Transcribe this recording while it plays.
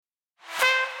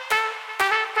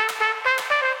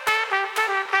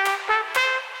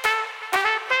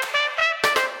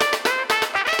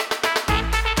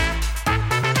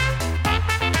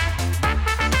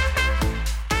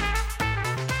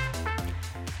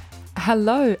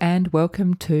Hello and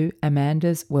welcome to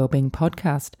Amanda's Wellbeing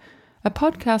Podcast, a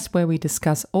podcast where we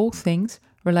discuss all things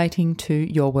relating to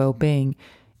your well-being,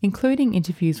 including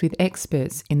interviews with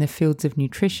experts in the fields of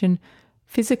nutrition,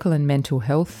 physical and mental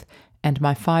health, and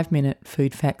my 5-minute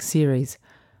food facts series.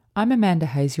 I'm Amanda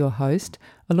Hayes, your host,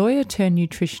 a lawyer turned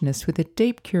nutritionist with a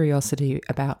deep curiosity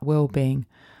about well-being.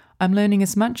 I'm learning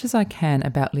as much as I can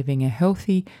about living a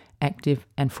healthy, active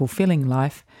and fulfilling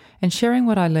life and sharing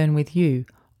what I learn with you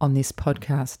on this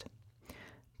podcast.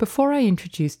 Before I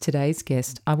introduce today's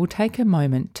guest, I will take a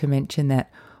moment to mention that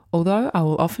although I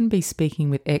will often be speaking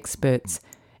with experts,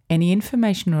 any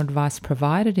information or advice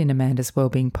provided in Amanda's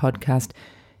Wellbeing Podcast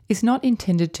is not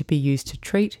intended to be used to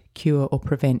treat, cure or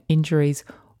prevent injuries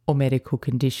or medical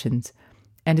conditions,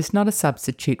 and is not a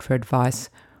substitute for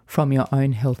advice from your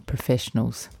own health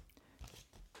professionals.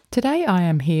 Today I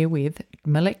am here with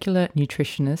molecular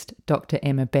nutritionist Dr.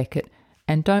 Emma Beckett,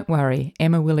 and don't worry,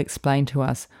 Emma will explain to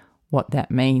us what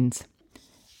that means.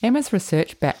 Emma's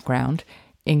research background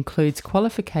includes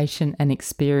qualification and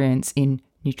experience in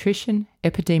nutrition,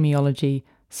 epidemiology,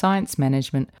 science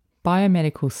management,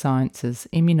 biomedical sciences,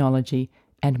 immunology,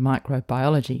 and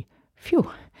microbiology.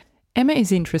 Phew! Emma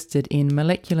is interested in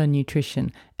molecular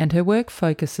nutrition and her work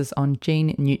focuses on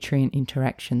gene-nutrient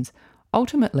interactions.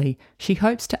 Ultimately, she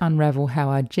hopes to unravel how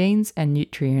our genes and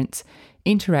nutrients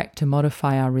interact to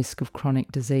modify our risk of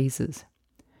chronic diseases.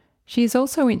 She is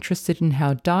also interested in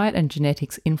how diet and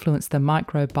genetics influence the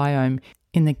microbiome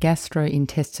in the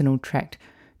gastrointestinal tract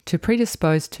to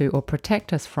predispose to or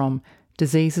protect us from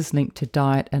diseases linked to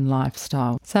diet and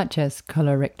lifestyle, such as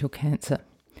colorectal cancer.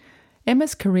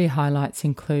 Emma's career highlights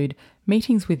include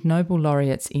meetings with Nobel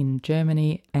laureates in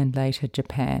Germany and later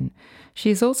Japan.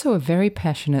 She is also a very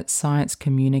passionate science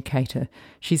communicator.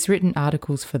 She's written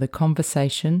articles for The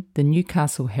Conversation, the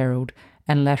Newcastle Herald,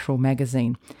 and Lateral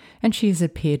magazine, and she has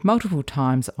appeared multiple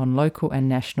times on local and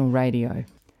national radio.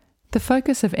 The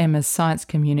focus of Emma's science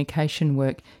communication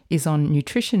work is on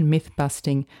nutrition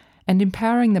myth-busting and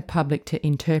empowering the public to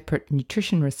interpret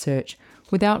nutrition research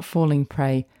without falling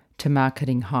prey to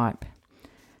marketing hype.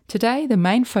 Today, the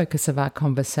main focus of our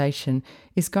conversation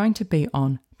is going to be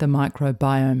on the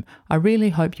microbiome. I really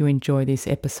hope you enjoy this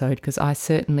episode because I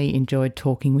certainly enjoyed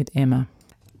talking with Emma.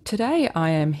 Today,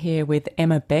 I am here with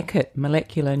Emma Beckett,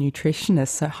 molecular nutritionist.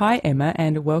 So hi, Emma,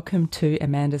 and welcome to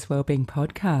Amanda's Wellbeing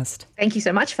Podcast. Thank you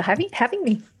so much for having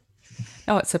me.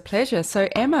 Oh, it's a pleasure. So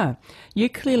Emma, you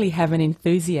clearly have an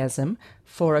enthusiasm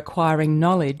for acquiring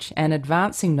knowledge and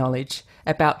advancing knowledge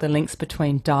about the links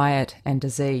between diet and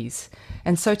disease.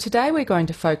 And so today we're going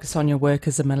to focus on your work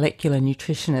as a molecular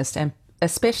nutritionist, and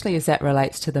especially as that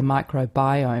relates to the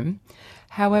microbiome.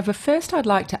 However, first I'd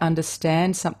like to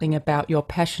understand something about your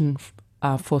passion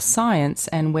for science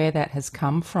and where that has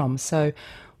come from. So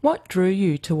what drew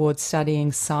you towards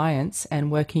studying science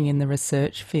and working in the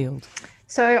research field?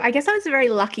 So I guess I was very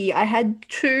lucky. I had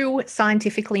two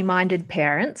scientifically minded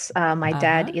parents. My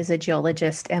dad is a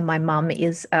geologist and my mum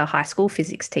is a high school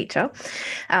physics teacher.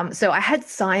 So I had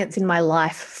science in my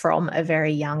life from a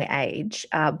very young age,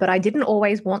 but I didn't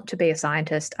always want to be a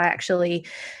scientist. I actually,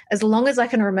 as long as I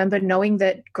can remember knowing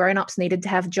that grown-ups needed to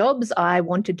have jobs, I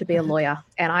wanted to be a lawyer.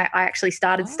 And I actually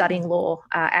started studying law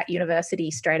at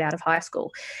university straight out of high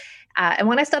school. And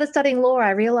when I started studying law,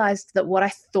 I realized that what I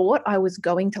thought I was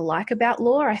going to like about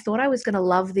law, I thought I was going to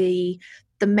love the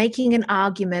making an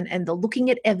argument and the looking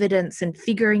at evidence and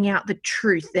figuring out the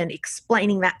truth and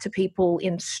explaining that to people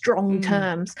in strong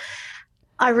terms.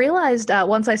 I realized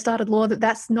once I started law that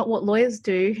that's not what lawyers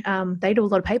do. They do a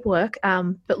lot of paperwork,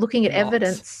 but looking at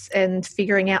evidence and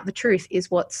figuring out the truth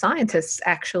is what scientists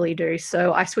actually do.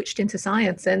 So I switched into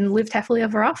science and lived happily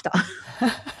ever after.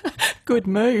 Good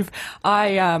move.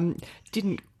 I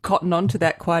didn't cotton on to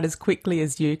that quite as quickly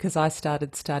as you because I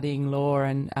started studying law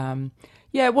and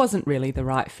it wasn't really the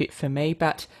right fit for me.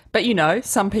 But you know,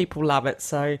 some people love it,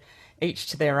 so each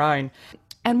to their own.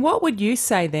 And what would you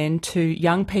say then to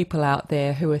young people out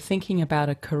there who are thinking about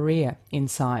a career in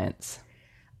science?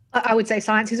 I would say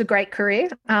science is a great career.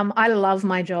 I love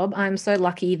my job. I'm so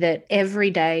lucky that every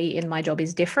day in my job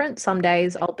is different. Some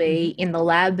days I'll be in the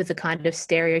lab with a kind of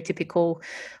stereotypical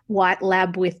white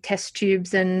lab with test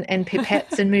tubes and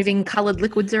pipettes and moving coloured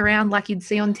liquids around like you'd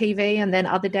see on TV. And then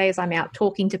other days I'm out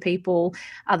talking to people.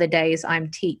 Other days I'm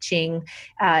teaching.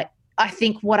 I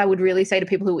think what I would really say to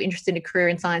people who are interested in a career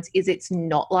in science is it's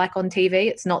not like on TV.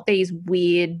 It's not these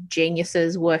weird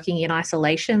geniuses working in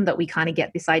isolation that we kind of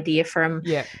get this idea from,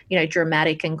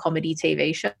 dramatic and comedy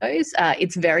TV shows.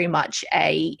 It's very much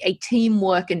a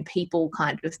teamwork and people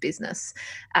kind of business.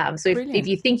 So if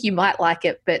you think you might like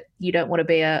it, but you don't want to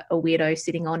be a weirdo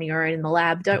sitting on your own in the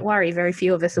lab, don't worry. Very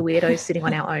few of us are weirdos sitting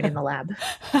on our own in the lab.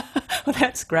 Well,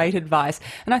 that's great advice.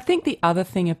 And I think the other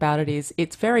thing about it is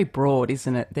it's very broad,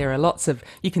 isn't it? There are lots of,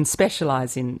 you can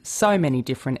specialise in so many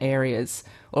different areas,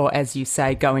 or as you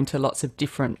say, go into lots of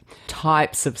different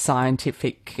types of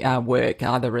scientific work,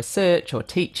 either research or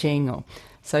teaching.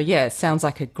 So, yeah, it sounds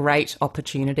like a great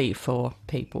opportunity for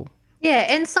people. Yeah,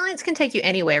 and science can take you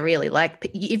anywhere, really.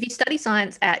 Like if you study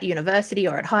science at university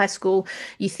or at high school,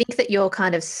 you think that you're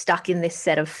kind of stuck in this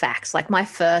set of facts. Like my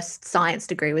first science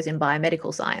degree was in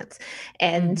biomedical science,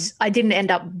 and I didn't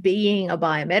end up being a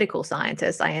biomedical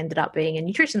scientist. I ended up being a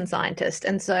nutrition scientist.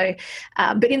 And so,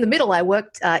 but in the middle, I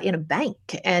worked in a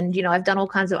bank, and, I've done all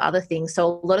kinds of other things.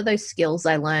 So a lot of those skills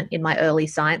I learned in my early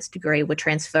science degree were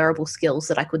transferable skills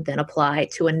that I could then apply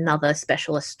to another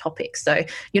specialist topic. So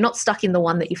you're not stuck in the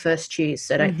one that you first choose.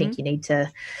 So I don't think you need to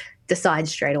decide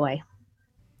straight away.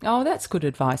 Oh, that's good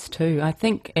advice too. I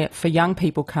think for young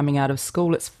people coming out of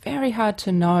school, it's very hard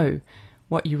to know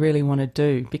what you really want to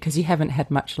do because you haven't had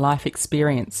much life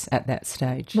experience at that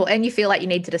stage. Well, and you feel like you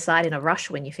need to decide in a rush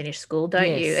when you finish school,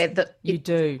 don't you? You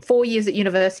do. 4 years at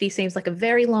university seems like a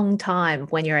very long time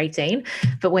when you're 18,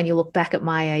 but when you look back at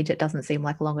my age, it doesn't seem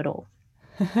like long at all.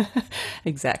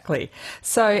 Exactly.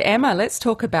 So, Emma, let's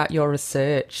talk about your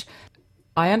research.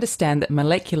 I understand that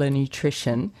molecular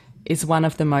nutrition is one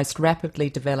of the most rapidly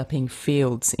developing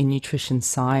fields in nutrition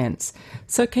science.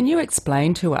 So can you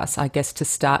explain to us, I guess, to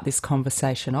start this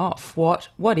conversation off,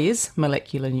 what is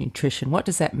molecular nutrition? What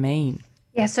does that mean?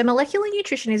 Yeah, so molecular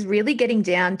nutrition is really getting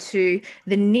down to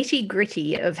the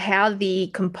nitty-gritty of how the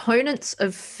components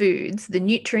of foods, the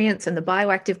nutrients and the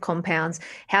bioactive compounds,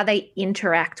 how they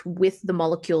interact with the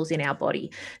molecules in our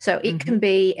body. So it can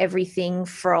be everything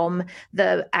from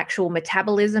the actual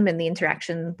metabolism and the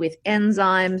interaction with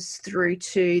enzymes through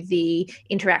to the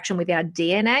interaction with our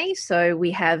DNA. So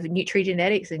we have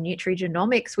nutrigenetics and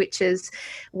nutrigenomics, which is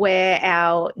where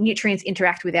our nutrients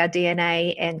interact with our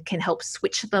DNA and can help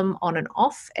switch them on and off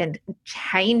and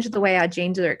change the way our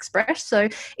genes are expressed. So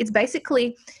it's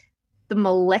basically the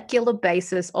molecular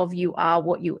basis of you are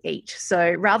what you eat.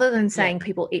 So rather than saying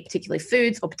people eat particular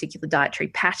foods or particular dietary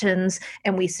patterns,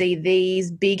 and we see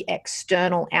these big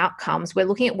external outcomes, we're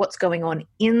looking at what's going on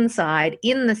inside,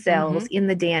 in the cells, in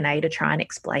the DNA to try and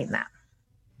explain that.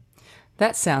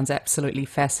 That sounds absolutely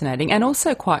fascinating and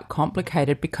also quite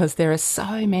complicated because there are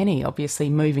so many, obviously,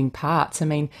 moving parts. I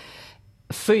mean,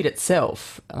 food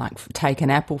itself, like take an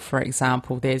apple, for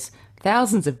example, there's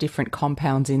thousands of different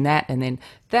compounds in that and then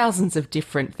thousands of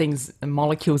different things,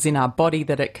 molecules in our body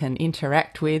that it can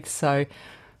interact with. So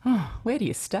where do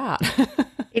you start?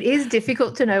 It is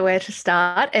difficult to know where to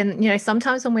start. And,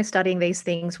 sometimes when we're studying these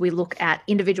things, we look at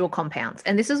individual compounds.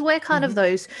 And this is where kind of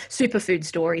those superfood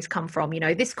stories come from.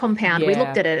 This compound, we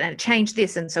looked at it and it changed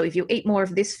this. And so if you eat more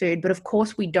of this food, but of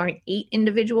course we don't eat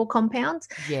individual compounds.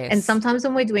 Yes. And sometimes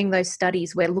when we're doing those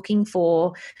studies, we're looking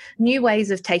for new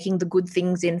ways of taking the good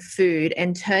things in food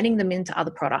and turning them into other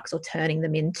products or turning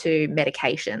them into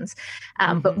medications.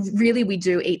 But really we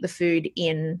do eat the food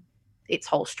in its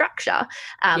whole structure.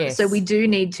 So we do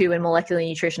need to, in molecular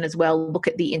nutrition as well, look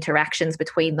at the interactions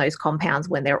between those compounds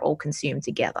when they're all consumed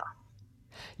together.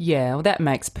 Yeah, well, that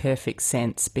makes perfect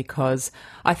sense because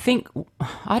I think,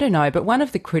 I don't know, but one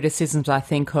of the criticisms I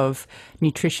think of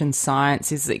nutrition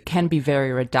science is it can be very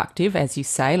reductive, as you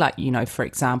say, like, for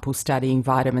example, studying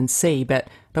vitamin C, but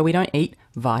we don't eat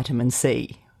vitamin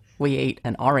C. We eat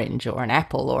an orange or an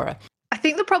apple or a... I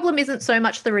think the problem isn't so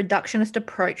much the reductionist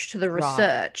approach to the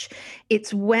research. Right.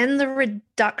 It's when the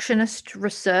reductionist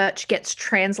research gets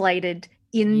translated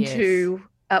into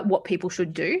what people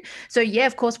should do. So,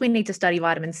 of course, we need to study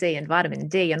vitamin C and vitamin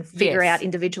D and figure out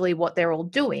individually what they're all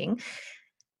doing.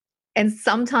 And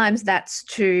sometimes that's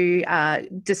to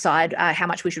decide how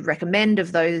much we should recommend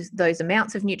of those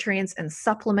amounts of nutrients and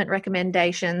supplement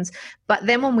recommendations. But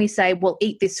then when we say, well,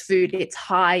 eat this food, it's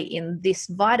high in this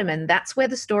vitamin, that's where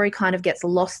the story kind of gets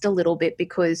lost a little bit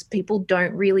because people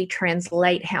don't really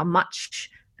translate how much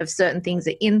of certain things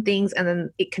are in things, and then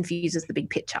it confuses the big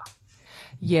picture.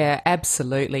 Yeah,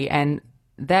 absolutely. And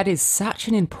that is such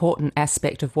an important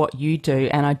aspect of what you do,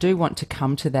 and I do want to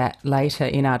come to that later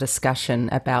in our discussion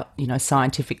about,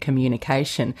 scientific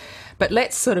communication. But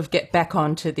let's sort of get back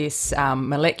onto this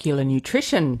molecular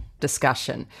nutrition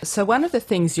discussion. So one of the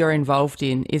things you're involved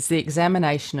in is the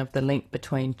examination of the link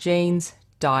between genes,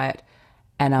 diet,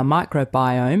 and our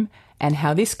microbiome, and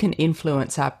how this can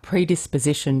influence our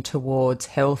predisposition towards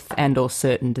health and or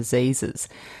certain diseases.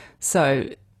 So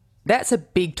that's a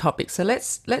big topic. So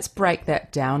let's break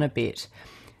that down a bit.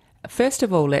 First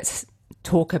of all, let's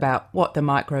talk about what the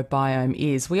microbiome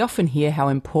is. We often hear how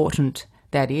important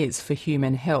that is for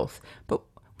human health, but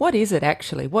what is it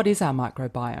actually? What is our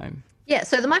microbiome? Yeah,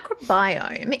 so the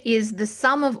microbiome is the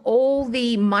sum of all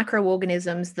the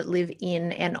microorganisms that live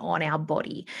in and on our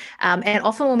body. And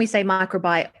often when we say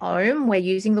microbiome, we're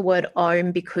using the word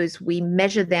 "ome" because we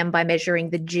measure them by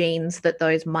measuring the genes that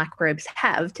those microbes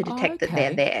have to detect that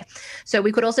they're there. So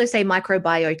we could also say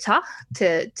microbiota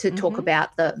to talk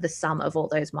about the sum of all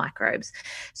those microbes.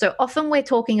 So often we're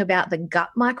talking about the gut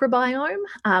microbiome,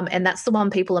 and that's the one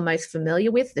people are most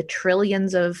familiar with, the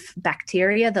trillions of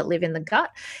bacteria that live in the gut.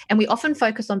 And we often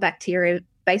focus on bacteria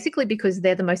basically because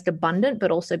they're the most abundant, but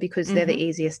also because they're the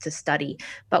easiest to study.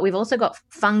 But we've also got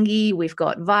fungi, we've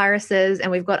got viruses,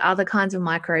 and we've got other kinds of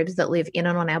microbes that live in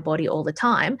and on our body all the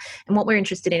time. And what we're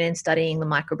interested in studying the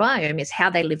microbiome is how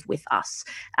they live with us.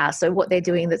 So what they're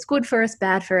doing that's good for us,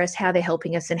 bad for us, how they're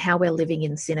helping us, and how we're living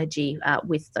in synergy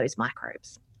with those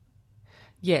microbes.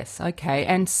 Yes, okay.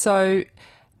 And so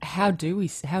how do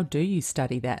you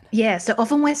study that? Yeah, so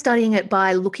often we're studying it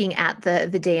by looking at the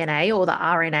DNA or the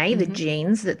RNA, the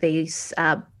genes that these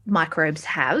microbes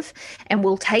have, and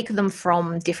we'll take them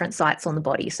from different sites on the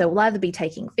body. So we'll either be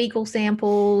taking fecal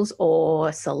samples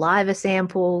or saliva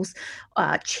samples,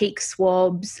 cheek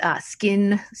swabs,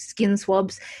 skin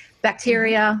swabs.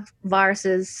 Bacteria,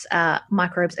 viruses,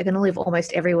 microbes are going to live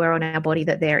almost everywhere on our body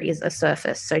that there is a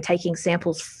surface. So taking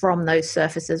samples from those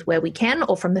surfaces where we can,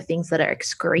 or from the things that are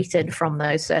excreted from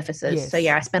those surfaces. Yes. So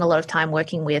yeah, I spend a lot of time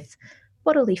working with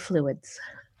bodily fluids.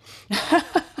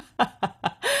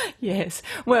 Yes.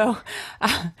 Well,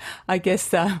 I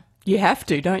guess you have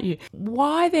to, don't you?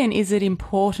 Why then is it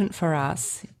important for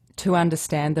us to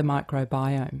understand the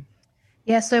microbiome?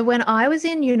 Yeah, so when I was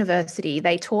in university,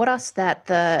 they taught us that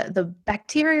the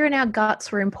bacteria in our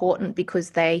guts were important because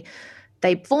they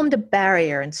formed a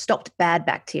barrier and stopped bad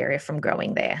bacteria from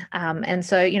growing there. And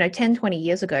so, 10, 20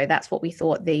 years ago, that's what we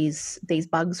thought these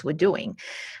bugs were doing.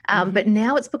 But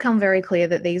now it's become very clear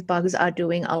that these bugs are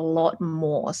doing a lot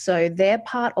more. So they're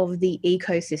part of the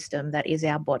ecosystem that is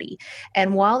our body.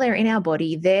 And while they're in our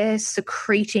body, they're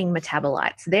secreting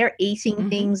metabolites. They're eating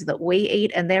things that we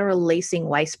eat, and they're releasing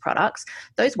waste products.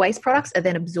 Those waste products are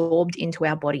then absorbed into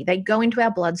our body. They go into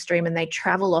our bloodstream and they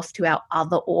travel off to our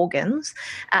other organs.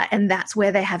 And that's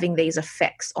where they're having these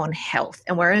effects on health.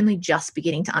 And we're only just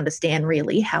beginning to understand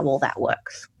really how all that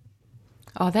works.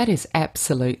 Oh, that is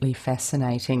absolutely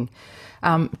fascinating.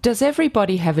 Does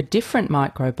everybody have a different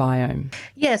microbiome?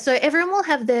 Yeah, so everyone will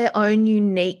have their own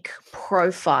unique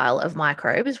profile of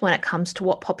microbes when it comes to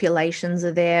what populations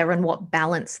are there and what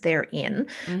balance they're in.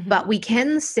 But we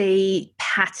can see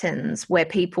patterns where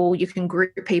you can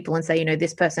group people and say,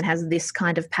 this person has this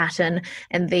kind of pattern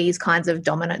and these kinds of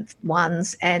dominant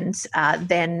ones. And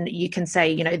then you can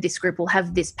say, this group will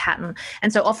have this pattern.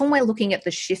 And so often we're looking at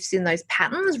the shifts in those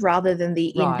patterns rather than the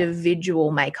individual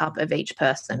makeup of each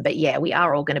person. But yeah, we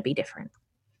are all going to be different.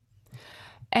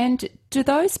 And do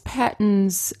those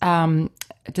patterns,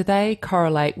 do they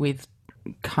correlate with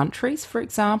countries, for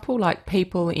example? Like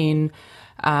people in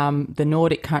the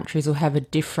Nordic countries will have a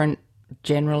different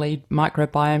generally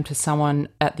microbiome to someone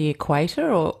at the equator,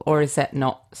 or is that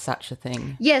not such a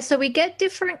thing? Yeah, so we get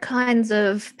different kinds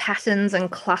of patterns and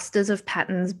clusters of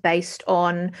patterns based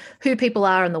on who people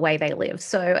are and the way they live.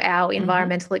 So our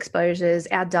environmental exposures,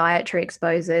 our dietary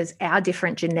exposures, our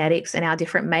different genetics and our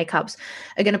different makeups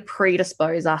are going to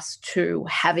predispose us to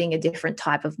having a different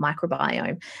type of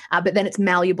microbiome. But then it's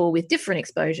malleable with different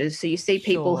exposures. So you see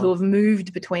people who have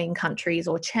moved between countries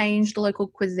or changed local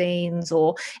cuisines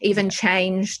or even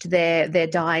changed their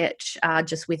diet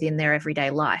just within their everyday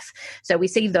life. So we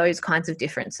see those kinds of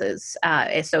differences.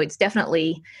 So it's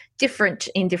definitely different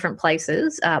in different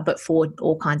places, but for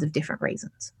all kinds of different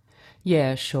reasons.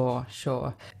 Yeah, sure.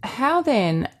 How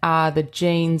then are the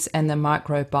genes and the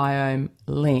microbiome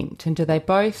linked, and do they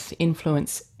both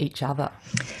influence each other?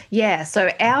 Yeah, so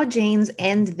our genes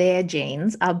and their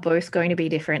genes are both going to be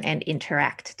different and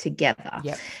interact together.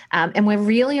 Yep. And we're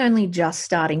really only just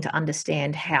starting to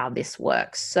understand how this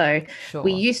works. So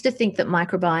we used to think that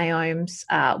microbiomes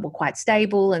were quite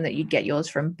stable and that you'd get yours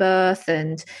from birth.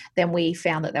 And then we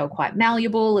found that they were quite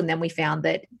malleable. And then we found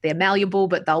that they're malleable,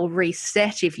 but they'll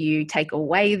reset if you take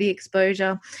away the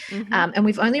exposure. Mm-hmm. And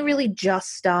we've only really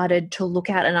just started to look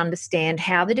at and understand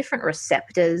how the different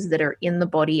receptors that are in the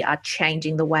body are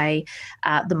changing the way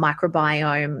the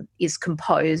microbiome is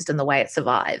composed and the way it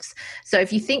survives. So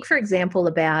if you think, for example,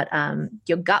 about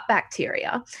your gut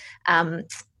bacteria,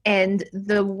 and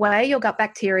the way your gut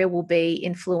bacteria will be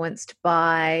influenced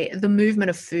by the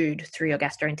movement of food through your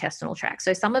gastrointestinal tract.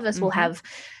 So some of us will have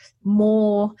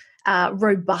more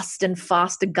robust and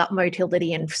faster gut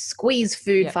motility and squeeze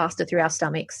food faster through our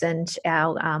stomachs and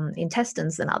our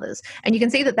intestines than others. And you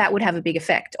can see that that would have a big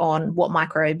effect on what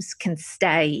microbes can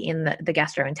stay in the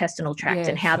gastrointestinal tract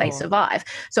and how they survive.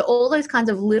 So all those kinds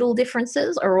of little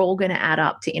differences are all going to add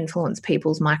up to influence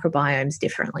people's microbiomes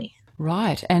differently.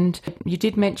 Right. And you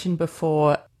did mention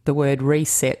before the word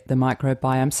reset the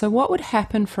microbiome. So what would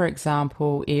happen, for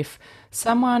example, if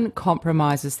someone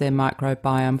compromises their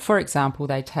microbiome? For example,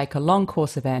 they take a long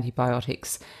course of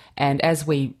antibiotics, and as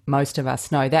most of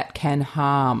us know, that can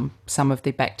harm some of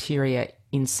the bacteria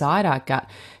inside our gut.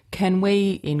 Can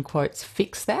we, in quotes,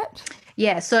 fix that?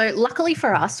 Yeah, so luckily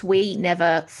for us, we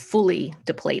never fully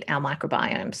deplete our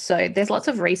microbiomes. So there's lots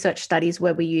of research studies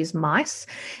where we use mice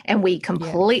and we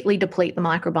completely deplete the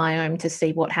microbiome to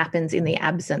see what happens in the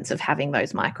absence of having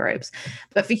those microbes.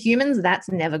 But for humans, that's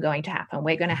never going to happen.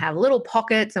 We're going to have little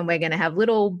pockets and we're going to have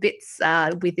little bits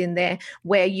within there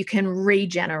where you can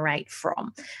regenerate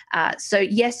from. So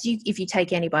yes, if you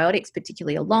take antibiotics,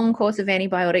 particularly a long course of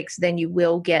antibiotics, then you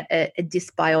will get a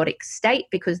dysbiotic state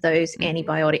because those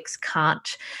antibiotics can't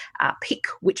pick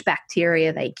which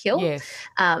bacteria they kill. Yes.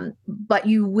 But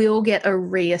you will get a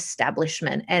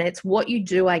reestablishment. And it's what you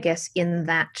do, I guess, in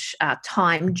that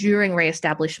time during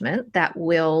reestablishment that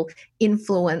will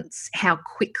influence how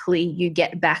quickly you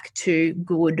get back to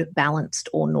good, balanced,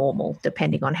 or normal,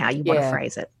 depending on how you want to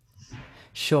phrase it.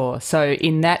 Sure. So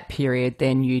in that period,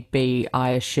 then you'd be,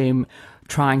 I assume,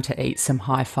 trying to eat some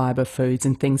high fiber foods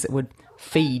and things that would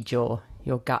feed your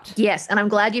gut. Yes, and I'm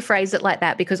glad you phrased it like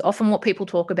that, because often what people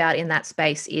talk about in that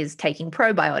space is taking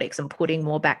probiotics and putting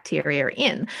more bacteria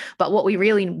in. But what we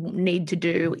really need to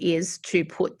do is to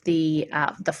put the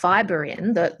fiber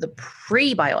in, the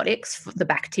prebiotics, the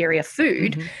bacteria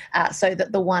food, so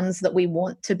that the ones that we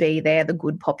want to be there, the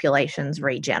good populations,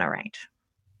 regenerate.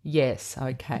 Yes,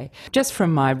 okay. Just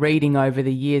from my reading over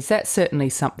the years, that's certainly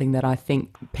something that I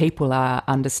think people are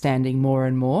understanding more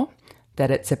and more, that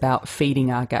it's about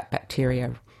feeding our gut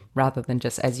bacteria rather than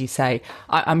just, as you say,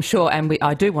 I'm sure, and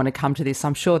I do want to come to this,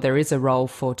 I'm sure there is a role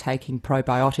for taking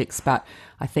probiotics, but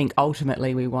I think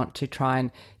ultimately we want to try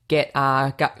and get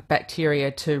our gut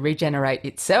bacteria to regenerate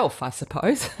itself, I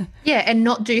suppose. Yeah, and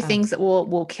not do things that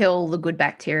will kill the good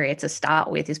bacteria to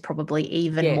start with is probably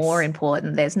even more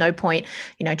important. There's no point,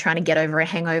 trying to get over a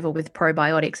hangover with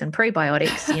probiotics and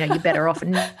prebiotics. You're better off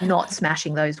not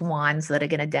smashing those wines that are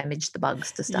going to damage the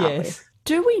bugs to start with.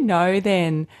 Do we know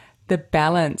then the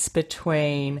balance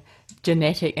between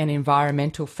genetic and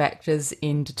environmental factors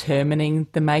in determining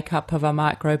the makeup of a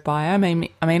microbiome?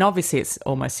 I mean, obviously it's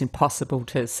almost impossible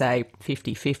to say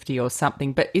 50-50 or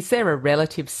something, but is there a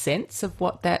relative sense of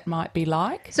what that might be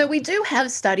like? So we do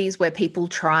have studies where people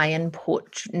try and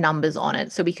put numbers on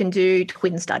it. So we can do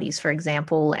twin studies, for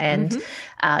example, and,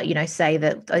 say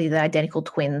that the identical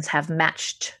twins have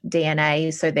matched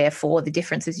DNA. So therefore the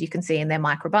differences you can see in their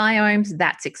microbiomes,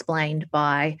 that's explained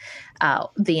by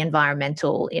the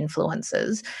environmental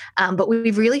influences. But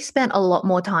we've really spent a lot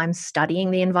more time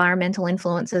studying the environmental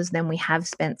influences than we have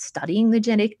spent studying the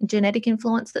genetic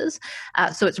influences.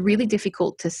 So it's really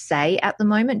difficult to say at the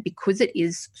moment because it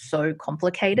is so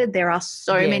complicated. There are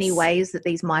so many ways that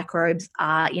these microbes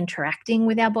are interacting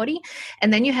with our body.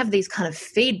 And then you have these kind of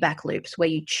feedback loops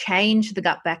where you change the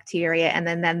gut bacteria and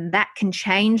then that can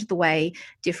change the way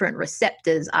different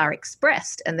receptors are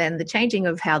expressed. And then the changing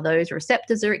of how those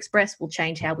receptors are expressed will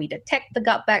change how we detect the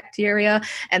gut bacteria,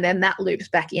 and then that loops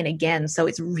back in again. So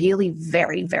it's really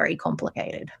very, very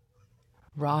complicated.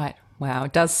 Right. Wow.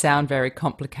 It does sound very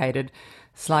complicated.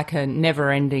 It's like a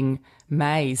never-ending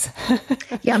maze.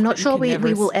 Yeah, I'm not sure we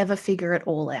will ever figure it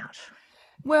all out.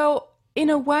 Well, in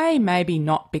a way, maybe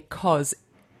not, because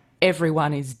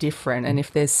everyone is different. And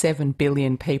if there's 7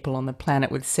 billion people on the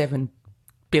planet with 7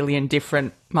 billion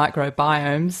different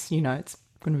microbiomes, it's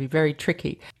going to be very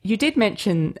tricky. You did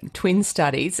mention twin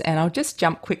studies, and I'll just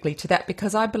jump quickly to that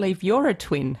because I believe you're a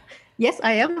twin. Yes,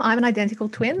 I am. I'm an identical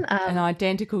twin. An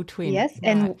identical twin. Yes, right.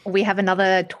 and we have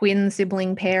another twin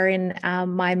sibling pair in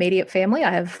my immediate family. I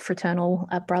have fraternal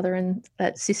brother and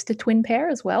sister twin pair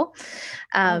as well.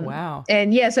 Wow.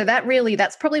 And yeah, so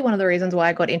that's probably one of the reasons why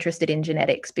I got interested in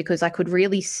genetics, because I could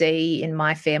really see in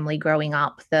my family growing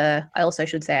up I also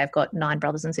should say I've got 9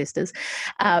 brothers and sisters.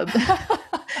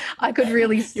 I could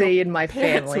really see in my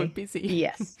family. Were busy.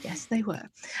 Yes, they were.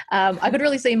 I could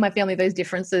really see in my family those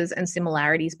differences and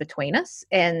similarities between us.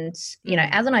 And,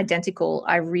 as an identical,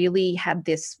 I really had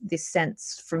this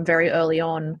sense from very early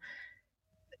on.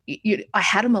 I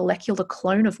had a molecular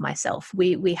clone of myself.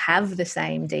 We have the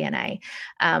same DNA.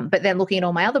 But then looking at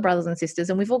all my other brothers and sisters,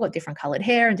 and we've all got different colored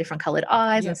hair and different colored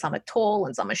eyes, and some are tall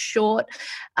and some are short.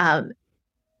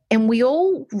 And we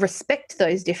all respect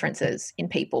those differences in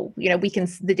people.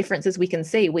 The differences we can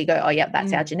see, we go, oh, yeah,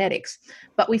 that's our genetics.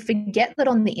 But we forget that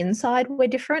on the inside, we're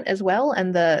different as well.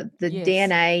 And the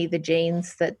DNA, the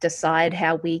genes that decide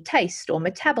how we taste or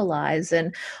metabolize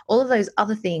and all of those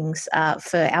other things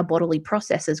for our bodily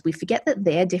processes, we forget that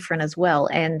they're different as well.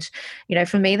 And,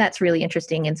 for me, that's really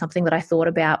interesting and something that I thought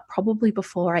about probably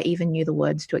before I even knew the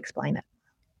words to explain it.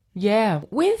 Yeah,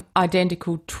 with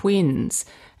identical twins,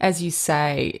 as you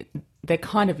say, they're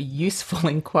kind of useful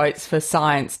in quotes for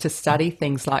science to study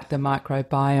things like the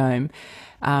microbiome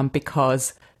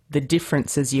because the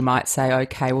differences, you might say,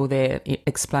 okay, well, they're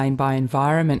explained by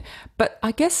environment. But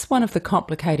I guess one of the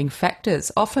complicating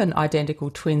factors, often identical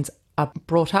twins are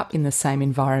brought up in the same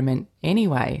environment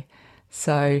anyway.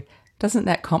 So doesn't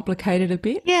that complicate it a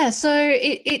bit? Yeah, so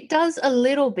it does a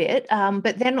little bit,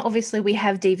 but then obviously we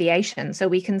have deviation. So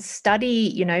we can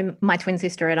study, my twin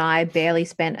sister and I barely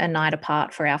spent a night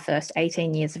apart for our first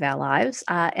 18 years of our lives.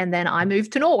 And then I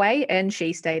moved to Norway and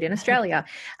she stayed in Australia.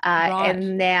 Right.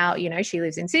 And now, she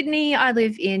lives in Sydney, I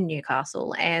live in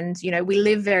Newcastle. And, we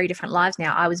live very different lives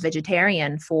now. I was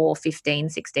vegetarian for 15,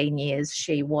 16 years.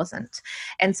 She wasn't.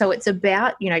 And so it's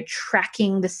about,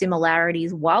 tracking the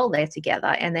similarities while they're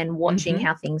together and then watching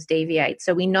how things deviate.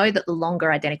 So we know that the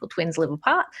longer identical twins live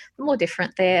apart, the more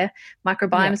different their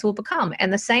microbiomes will become.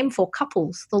 And the same for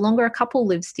couples. The longer a couple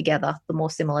lives together, the more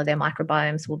similar their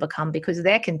microbiomes will become because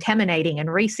they're contaminating and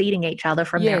reseeding each other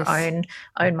from their own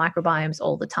microbiomes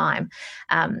all the time.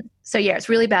 So yeah, it's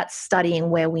really about studying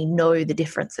where we know the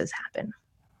differences happen.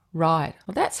 Right.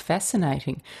 Well, that's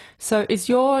fascinating. So is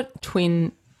your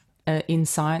twin in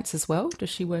science as well? Does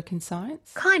she work in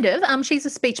science? Kind of. She's a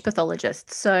speech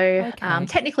pathologist, so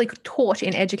technically taught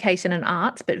in education and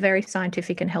arts, but very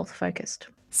scientific and health focused.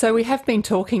 So we have been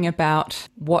talking about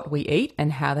what we eat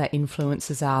and how that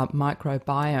influences our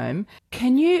microbiome.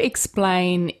 Can you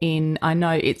explain I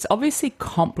know it's obviously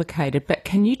complicated, but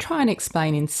can you try and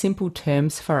explain in simple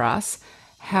terms for us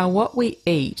how what we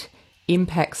eat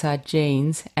impacts our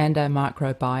genes and our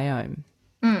microbiome?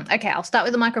 Okay, I'll start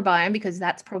with the microbiome because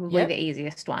that's probably the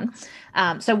easiest one.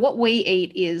 So what we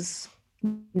eat is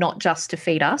not just to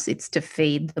feed us, it's to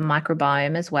feed the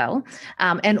microbiome as well.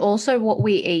 And also what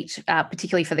we eat,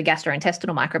 particularly for the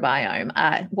gastrointestinal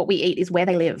microbiome, what we eat is where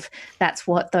they live. That's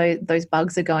what those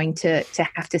bugs are going to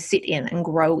have to sit in and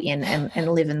grow in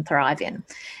and live and thrive in.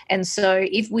 And so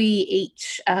if we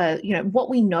eat, what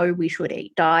we know we should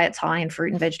eat, diets high in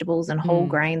fruit and vegetables and whole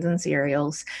grains and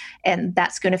cereals, and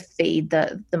that's going to feed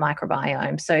the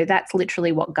microbiome. So that's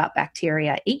literally what gut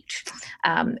bacteria eat.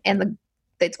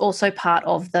 It's also part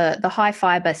of the high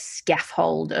fiber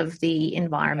scaffold of the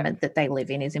environment that they live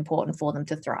in is important for them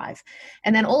to thrive.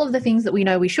 And then all of the things that we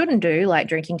know we shouldn't do, like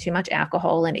drinking too much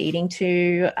alcohol and eating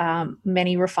too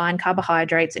many refined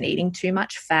carbohydrates and eating too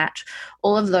much fat,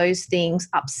 all of those things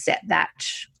upset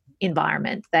that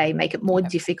environment. They make it more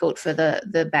difficult for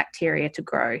the bacteria to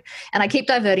grow. And I keep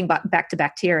diverting back to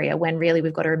bacteria when really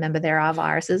we've got to remember there are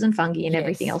viruses and fungi and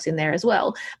everything else in there as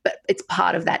well. But it's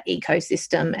part of that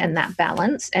ecosystem and that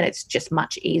balance. And it's just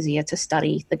much easier to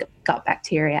study the gut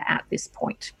bacteria at this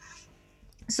point.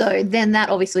 So then that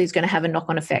obviously is going to have a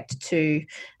knock-on effect to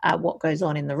what goes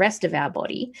on in the rest of our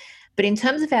body. But in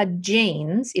terms of our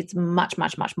genes, it's much,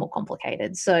 much, much more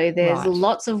complicated. So there's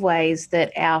lots of ways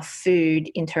that our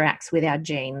food interacts with our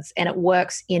genes, and it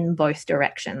works in both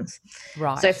directions.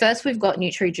 Right. So first we've got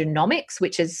nutrigenomics,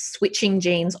 which is switching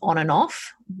genes on and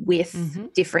off with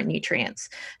different nutrients.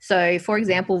 So for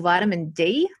example, vitamin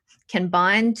D can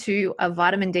bind to a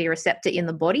vitamin D receptor in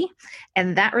the body,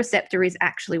 and that receptor is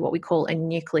actually what we call a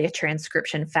nuclear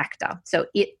transcription factor. So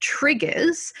it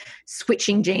triggers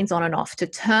switching genes on and off to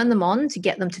turn them on to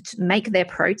get them to make their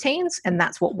proteins, and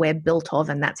that's what we're built of,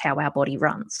 and that's how our body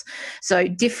runs. So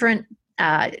different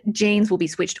genes will be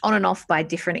switched on and off by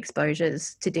different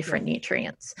exposures to different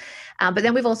nutrients. But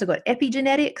then we've also got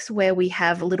epigenetics, where we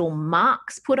have little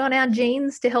marks put on our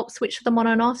genes to help switch them on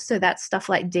and off. So that's stuff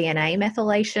like DNA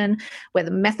methylation, where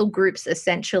the methyl groups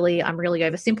essentially, I'm really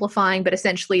oversimplifying, but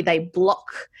essentially they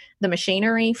block the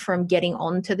machinery from getting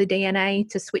onto the DNA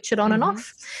to switch it on and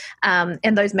off.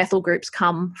 And those methyl groups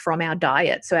come from our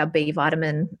diet. So our B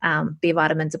vitamins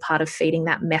are part of feeding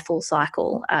that methyl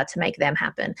cycle to make them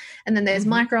happen. And then there's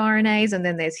microRNAs, and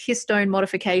then there's histone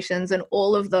modifications, and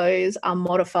all of those are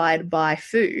modified by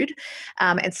food.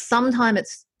 And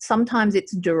sometimes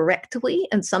it's directly,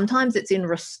 and sometimes it's in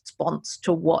response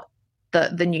to what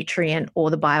the nutrient or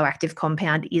the bioactive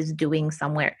compound is doing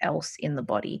somewhere else in the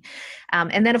body.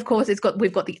 And then, of course,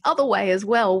 we've got the other way as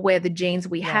well, where the genes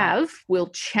we have will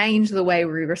change the way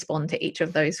we respond to each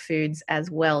of those foods as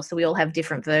well. So we all have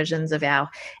different versions of our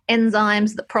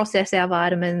enzymes that process our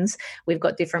vitamins. We've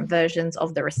got different versions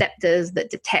of the receptors that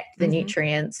detect the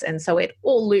nutrients. And so it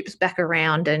all loops back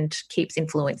around and keeps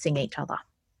influencing each other.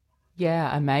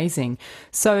 Yeah, amazing.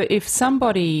 So if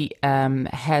somebody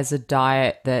has a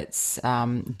diet that's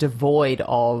devoid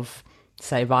of,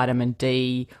 say, vitamin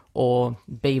D or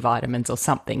B vitamins or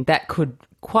something, that could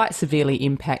quite severely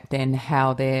impact then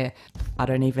how I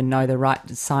don't even know the right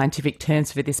scientific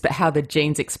terms for this, but how the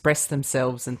genes express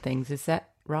themselves and things. Is that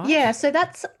right? Yeah, so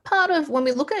that's part of when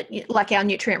we look at like our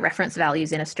nutrient reference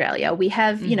values in Australia. We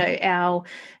have,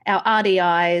 our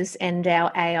RDIs and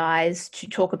our AIs to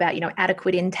talk about,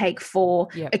 adequate intake for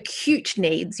acute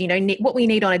needs, what we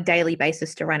need on a daily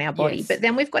basis to run our body. Yes. But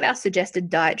then we've got our suggested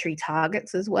dietary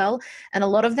targets as well. And a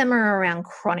lot of them are around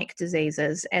chronic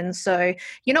diseases. And so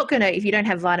you're not going to, if you don't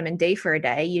have vitamin D for a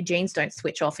day, your genes don't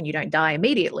switch off and you don't die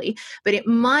immediately. But it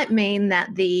might mean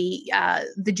that the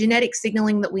genetic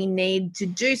signaling that we need to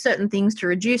do certain things to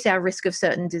reduce our risk of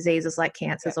certain diseases like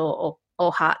cancers or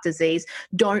heart disease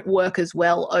don't work as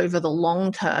well over the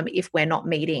long term if we're not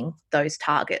meeting those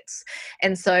targets.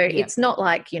 And so it's not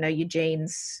like, your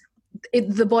genes,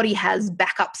 the body has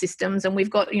backup systems, and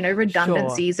we've got,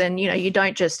 redundancies. Sure. And, you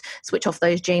don't just switch off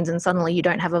those genes and suddenly you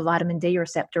don't have a vitamin D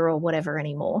receptor or whatever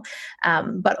anymore.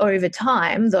 But over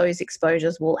time, those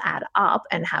exposures will add up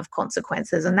and have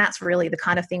consequences. And that's really the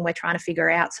kind of thing we're trying to figure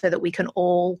out so that we can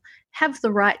all have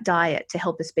the right diet to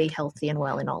help us be healthy and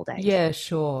well in old age. Yeah,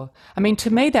 sure. I mean, to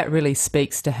me, that really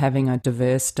speaks to having a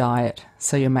diverse diet.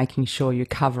 So you're making sure you're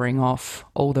covering off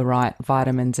all the right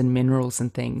vitamins and minerals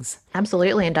and things.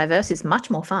 Absolutely. And diverse is much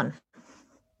more fun.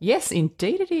 Yes,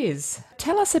 indeed it is.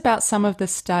 Tell us about some of the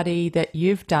study that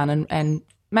you've done and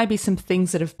maybe some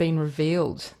things that have been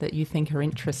revealed that you think are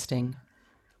interesting.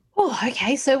 Oh,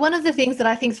 okay. So one of the things that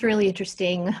I think is really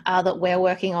interesting that we're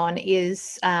working on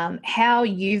is how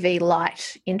UV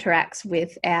light interacts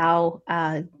with our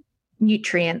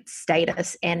nutrient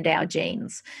status and our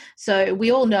genes. So we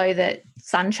all know that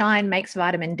sunshine makes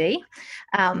vitamin D,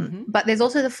 but there's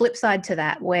also the flip side to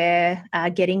that, where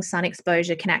getting sun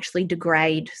exposure can actually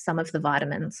degrade some of the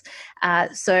vitamins.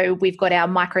 So we've got our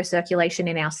microcirculation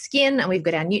in our skin, and we've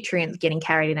got our nutrients getting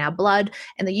carried in our blood,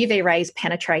 and the UV rays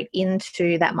penetrate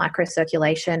into that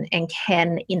microcirculation and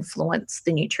can influence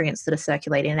the nutrients that are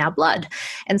circulating in our blood.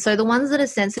 And so the ones that are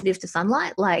sensitive to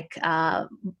sunlight, like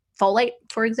folate,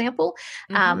 for example,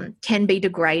 can be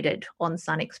degraded on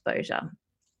sun exposure.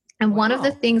 And one of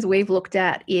the things we've looked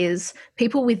at is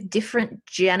people with different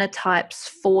genotypes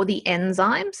for the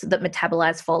enzymes that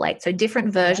metabolize folate. So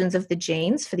different versions of the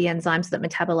genes for the enzymes that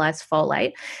metabolize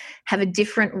folate have a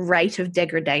different rate of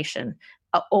degradation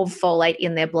of folate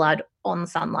in their blood on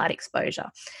sunlight exposure.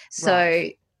 So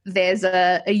there's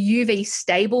a UV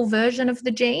stable version of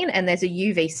the gene, and there's a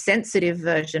UV sensitive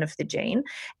version of the gene.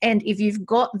 And if you've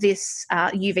got this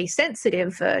UV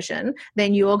sensitive version,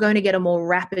 then you're going to get a more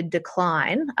rapid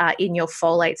decline in your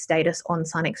folate status on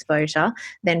sun exposure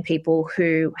than people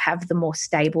who have the more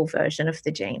stable version of the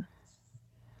gene.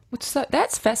 So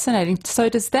that's fascinating. So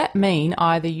does that mean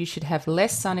either you should have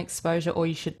less sun exposure or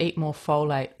you should eat more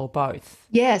folate, or both?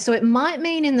 Yeah, so it might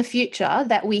mean in the future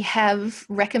that we have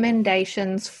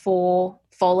recommendations for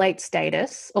folate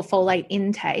status or folate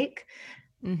intake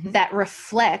that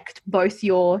reflect both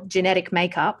your genetic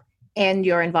makeup and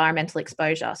your environmental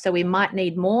exposure. So we might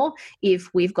need more if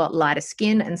we've got lighter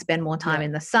skin and spend more time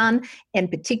in the sun,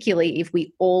 and particularly if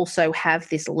we also have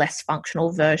this less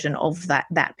functional version of that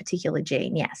particular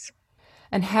gene, yes.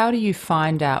 And how do you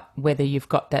find out whether you've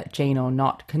got that gene or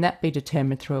not? Can that be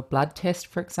determined through a blood test,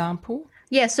 for example?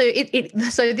 Yeah, so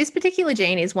this particular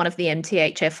gene is one of the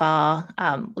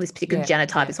MTHFR. This particular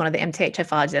genotype is one of the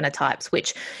MTHFR genotypes.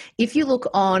 Which, if you look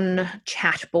on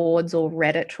chat boards or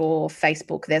Reddit or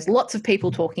Facebook, there's lots of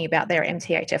people talking about their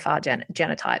MTHFR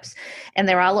genotypes, and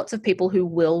there are lots of people who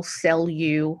will sell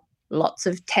you lots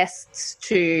of tests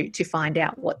to find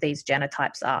out what these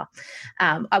genotypes are.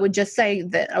 I would just say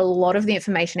that a lot of the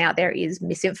information out there is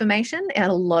misinformation,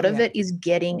 and a lot of it is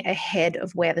getting ahead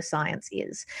of where the science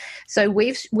is. So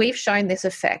we've shown this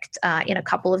effect in a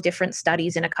couple of different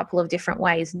studies in a couple of different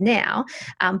ways now,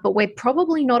 but we're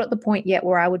probably not at the point yet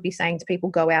where I would be saying to people,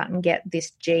 go out and get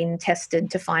this gene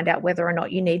tested to find out whether or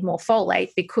not you need more folate,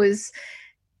 because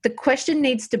the question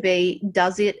needs to be,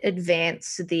 does it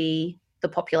advance the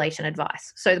population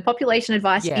advice? So the population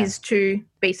advice is to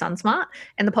be sun smart,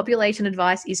 and the population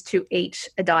advice is to eat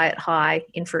a diet high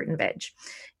in fruit and veg.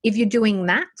 If you're doing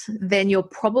that, then you're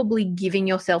probably giving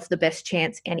yourself the best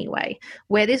chance anyway.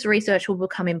 Where this research will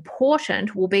become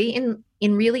important will be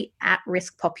in really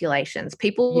at-risk populations,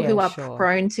 people who are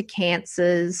prone to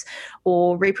cancers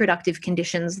or reproductive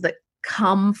conditions that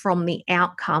come from the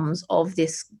outcomes of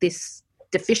this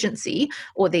deficiency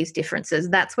or these differences.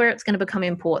 That's where it's going to become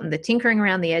important. The tinkering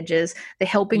around the edges, the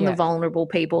helping the vulnerable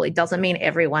people. It doesn't mean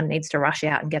everyone needs to rush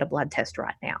out and get a blood test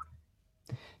right now.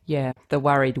 Yeah, the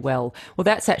worried well. Well,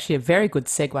 that's actually a very good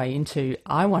segue into,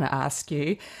 I want to ask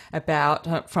you about,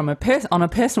 on a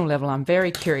personal level, I'm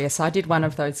very curious. I did one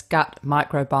of those gut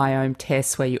microbiome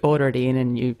tests where you order it in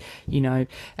and you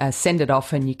send it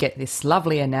off and you get this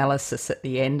lovely analysis at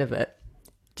the end of it.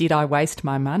 Did I waste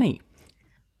my money?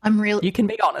 You can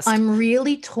be honest. I'm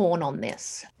really torn on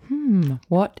this.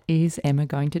 What is Emma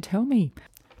going to tell me?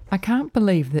 I can't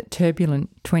believe that turbulent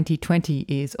 2020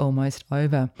 is almost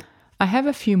over. I have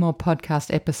a few more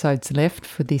podcast episodes left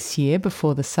for this year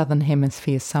before the Southern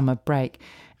Hemisphere summer break,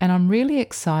 and I'm really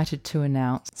excited to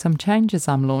announce some changes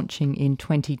I'm launching in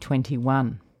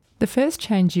 2021. The first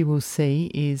change you will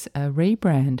see is a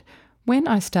rebrand. When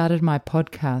I started my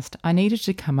podcast, I needed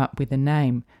to come up with a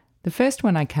name. The first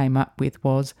one I came up with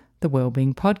was the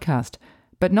Wellbeing Podcast,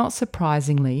 but not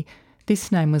surprisingly,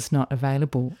 this name was not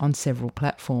available on several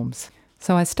platforms.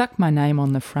 So I stuck my name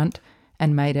on the front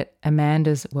and made it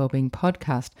Amanda's Wellbeing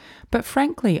Podcast, but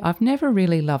frankly, I've never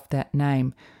really loved that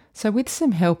name. So with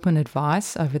some help and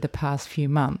advice over the past few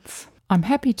months, I'm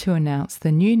happy to announce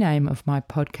the new name of my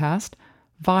podcast,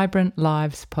 Vibrant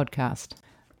Lives Podcast.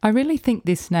 I really think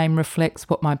this name reflects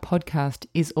what my podcast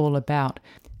is all about.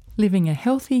 Living a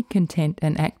healthy, content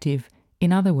and active,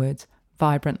 in other words,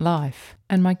 vibrant life.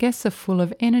 And my guests are full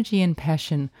of energy and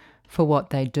passion for what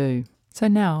they do. So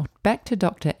now, back to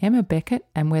Dr. Emma Beckett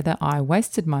and whether I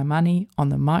wasted my money on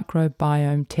the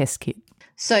microbiome test kit.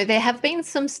 So there have been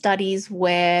some studies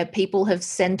where people have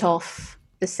sent off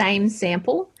the same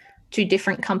sample to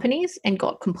different companies and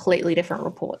got completely different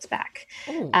reports back.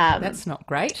 That's not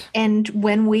great. And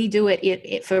when we do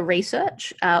it for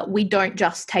research, we don't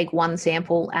just take one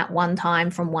sample at one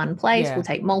time from one place. We'll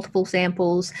take multiple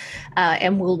samples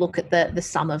and we'll look at the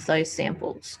sum of those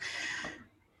samples.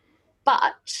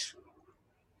 But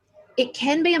it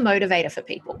can be a motivator for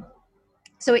people.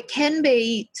 So it can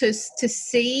be to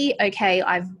see, okay,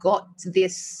 I've got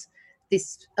this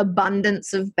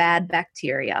abundance of bad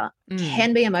bacteria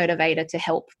can be a motivator to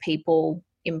help people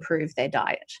improve their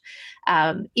diet.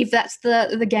 If that's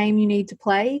the game you need to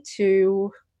play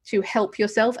to help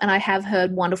yourself, and I have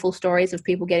heard wonderful stories of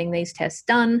people getting these tests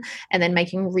done and then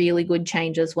making really good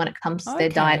changes when it comes to their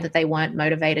diet that they weren't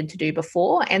motivated to do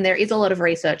before. And there is a lot of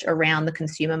research around the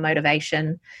consumer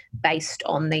motivation based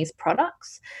on these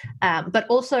products. But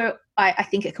also, I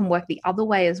think it can work the other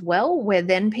way as well, where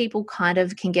then people kind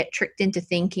of can get tricked into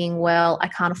thinking, well, I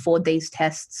can't afford these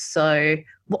tests, so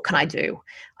what can I do?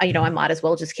 I might as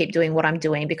well just keep doing what I'm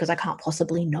doing because I can't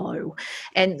possibly know.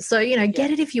 And so, get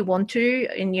it if you want to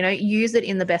and, use it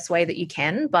in the best way that you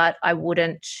can, but I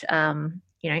wouldn't,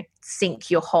 sink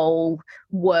your whole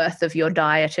worth of your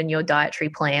diet and your dietary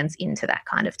plans into that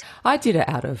kind of I did it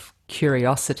out of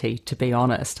curiosity, to be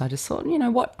honest. I just thought,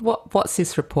 what's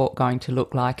this report going to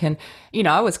look like? And,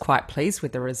 I was quite pleased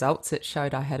with the results. It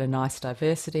showed I had a nice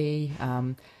diversity,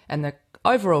 and the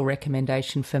overall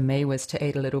recommendation for me was to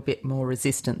eat a little bit more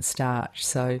resistant starch.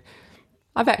 So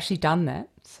I've actually done that.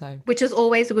 Which is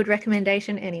always a good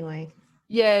recommendation anyway.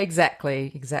 Yeah,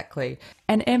 exactly.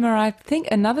 And Emma, I think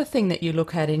another thing that you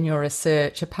look at in your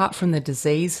research, apart from the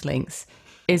disease links,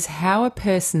 is how a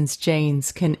person's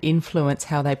genes can influence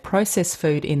how they process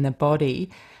food in the body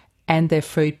and their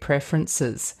food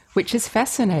preferences, which is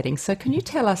fascinating. So can you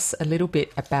tell us a little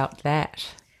bit about that?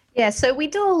 Yeah, so we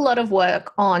do a lot of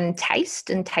work on taste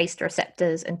and taste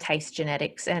receptors and taste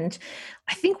genetics. And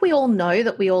I think we all know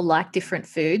that we all like different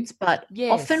foods, but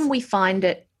often Yes. we find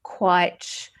it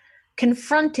quite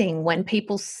confronting when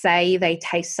people say they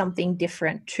taste something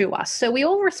different to us. So we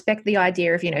all respect the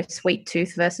idea of, sweet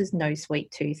tooth versus no sweet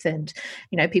tooth and,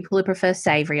 people who prefer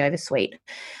savory over sweet.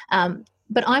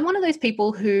 But I'm one of those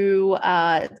people who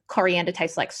coriander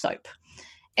tastes like soap.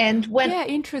 And Yeah, when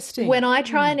interesting. I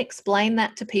try and explain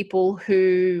that to people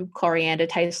who coriander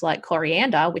tastes like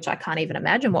coriander, which I can't even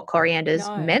imagine what coriander is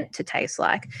No. meant to taste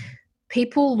like,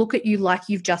 people look at you like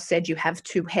you've just said you have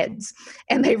two heads.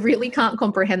 And they really can't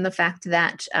comprehend the fact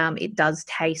that it does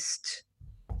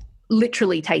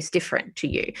literally taste different to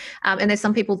you. And there's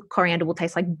some people, coriander will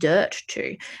taste like dirt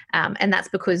too. And that's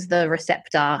because the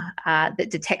receptor that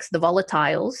detects the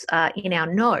volatiles in our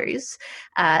nose,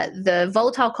 the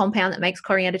volatile compound that makes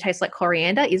coriander taste like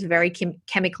coriander is very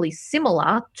chemically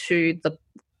similar to the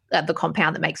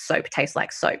compound that makes soap taste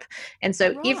like soap. And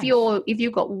so if Right.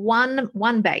 you've got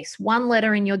one base, one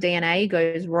letter in your DNA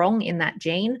goes wrong in that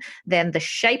gene, then the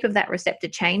shape of that receptor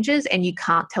changes and you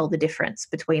can't tell the difference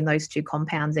between those two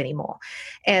compounds anymore.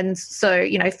 And so,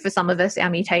 for some of us, our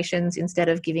mutations, instead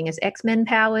of giving us X-Men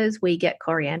powers, we get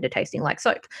coriander tasting like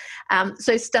soap.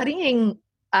 So studying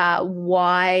how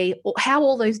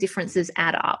all those differences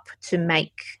add up to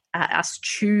make us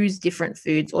choose different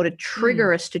foods, or to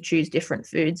trigger us to choose different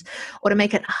foods, or to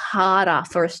make it harder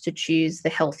for us to choose the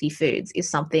healthy foods is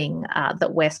something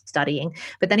that we're studying.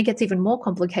 But then it gets even more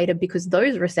complicated because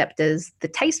those receptors, the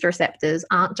taste receptors,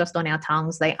 aren't just on our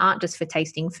tongues. They aren't just for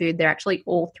tasting food. They're actually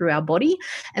all through our body,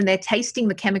 and they're tasting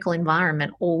the chemical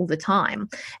environment all the time.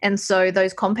 And so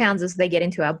those compounds, as they get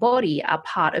into our body, are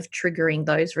part of triggering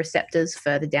those receptors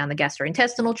further down the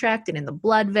gastrointestinal tract and in the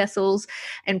blood vessels,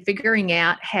 and figuring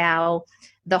out how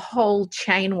the whole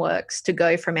chain works to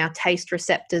go from our taste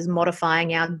receptors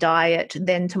modifying our diet,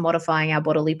 then to modifying our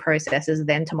bodily processes,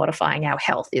 then to modifying our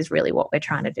health is really what we're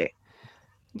trying to do.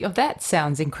 Oh, that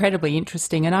sounds incredibly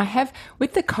interesting. And I have,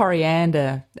 with the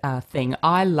coriander thing,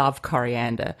 I love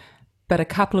coriander, but a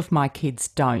couple of my kids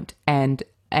don't. And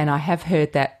I have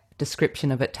heard that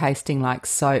description of it tasting like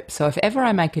soap. So if ever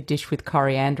I make a dish with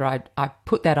coriander, I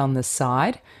put that on the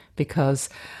side, because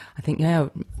I think,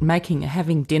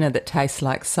 having dinner that tastes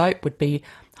like soap would be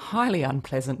highly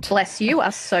unpleasant. Bless you,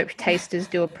 us soap tasters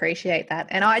do appreciate that.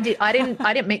 And I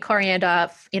didn't meet coriander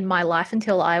in my life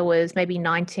until I was maybe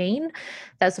 19.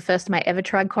 That was the first time I ever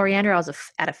tried coriander. I was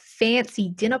at a fancy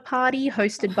dinner party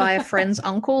hosted by a friend's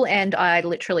uncle, and I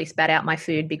literally spat out my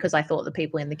food because I thought the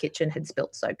people in the kitchen had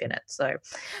spilt soap in it. So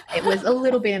it was a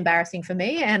little bit embarrassing for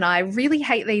me, and I really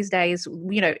hate these days.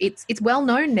 It's well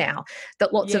known now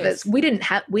that lots of us, Yes. we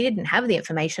didn't have the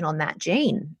information on that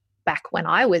gene back when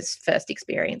I was first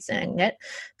experiencing it,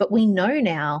 but we know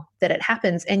now that it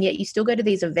happens. And yet you still go to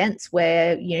these events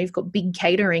where you've got big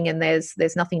catering and there's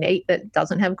nothing to eat that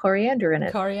doesn't have coriander in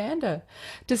it. Coriander.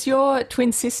 Does your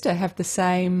twin sister have the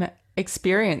same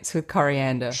experience with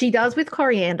coriander? She does with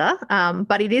coriander,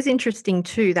 but it is interesting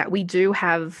too that we do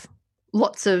have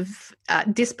lots of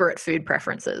disparate food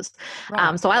preferences.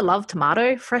 Right. So I love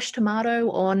fresh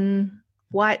tomato on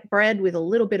white bread with a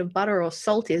little bit of butter or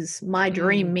salt is my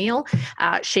dream meal.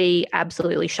 She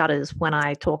absolutely shudders when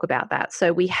I talk about that.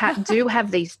 So we do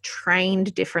have these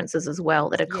trained differences as well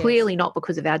that are Yes. clearly not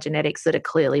because of our genetics, that are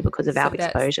clearly because of our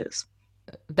exposures.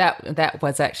 That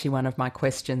was actually one of my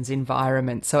questions,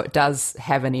 environment. So it does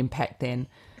have an impact then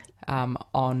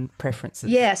on preferences.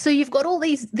 Yeah, so you've got all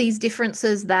these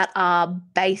differences that are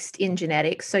based in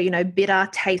genetics. So, bitter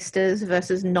tasters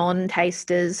versus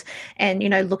non-tasters, and,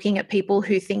 looking at people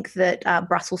who think that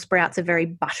Brussels sprouts are very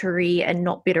buttery and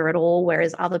not bitter at all,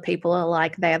 whereas other people are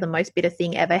like, they are the most bitter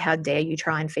thing ever. How dare you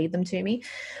try and feed them to me?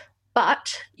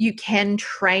 But you can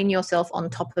train yourself on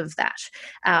top of that.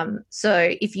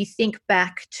 So if you think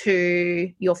back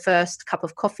to your first cup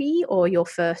of coffee or your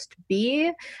first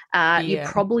beer, you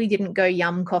probably didn't go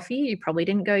yum coffee. You probably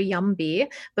didn't go yum beer.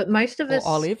 But most of us...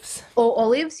 Olives. Or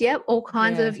olives, yep. All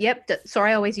kinds of... Yep.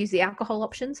 Sorry, I always use the alcohol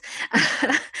options.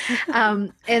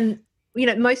 And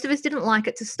most of us didn't like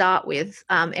it to start with,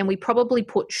 and we probably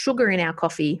put sugar in our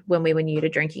coffee when we were new to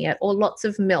drinking it, or lots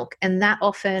of milk, and that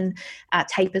often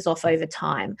tapers off over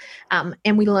time.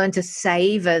 And we learn to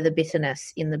savor the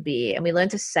bitterness in the beer, and we learn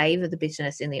to savor the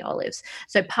bitterness in the olives.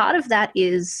 So part of that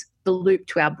is the loop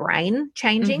to our brain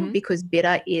changing, because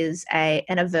bitter is an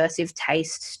aversive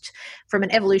taste from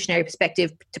an evolutionary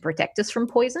perspective to protect us from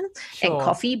poison. Sure. And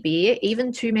coffee, beer,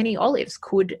 even too many olives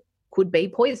could be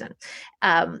poison.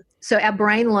 So our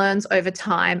brain learns over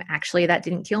time, actually, that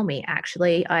didn't kill me.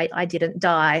 Actually, I didn't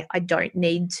die. I don't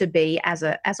need to be as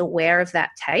aware of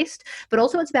that taste. But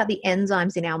also it's about the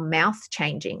enzymes in our mouth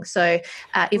changing. So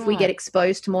if we get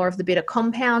exposed to more of the bitter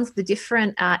compounds, the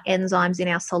different enzymes in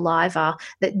our saliva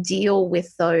that deal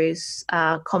with those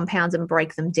compounds and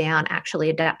break them down actually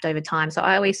adapt over time. So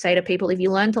I always say to people, if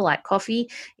you learn to like coffee,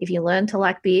 if you learn to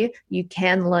like beer, you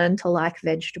can learn to like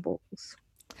vegetables.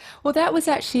 Well, that was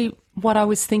actually what I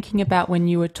was thinking about when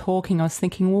you were talking. I was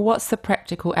thinking, well, what's the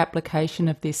practical application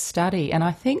of this study? And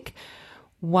I think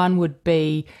one would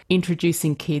be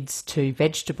introducing kids to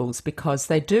vegetables, because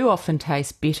they do often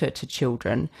taste bitter to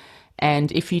children.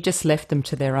 And if you just left them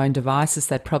to their own devices,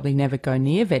 they'd probably never go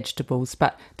near vegetables.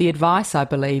 But the advice, I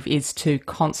believe, is to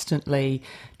constantly,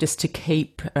 just to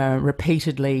keep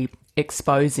repeatedly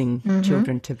exposing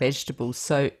children to vegetables.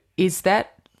 So is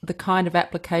that the kind of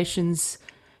applications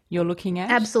you're looking at?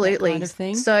 Absolutely. That kind of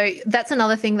thing? So that's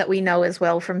another thing that we know as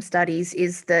well from studies,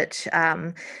 is that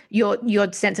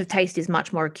your sense of taste is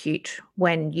much more acute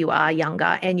when you are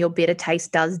younger, and your bitter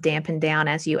taste does dampen down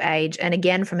as you age. And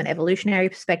again, from an evolutionary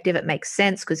perspective, it makes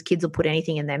sense, because kids will put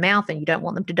anything in their mouth and you don't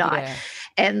want them to die. Yeah.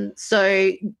 And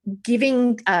so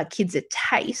giving kids a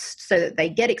taste so that they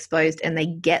get exposed and they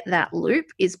get that loop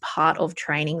is part of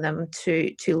training them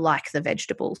to like the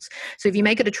vegetables. So if you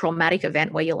make it a traumatic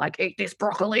event where you're like, eat this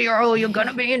broccoli or you're going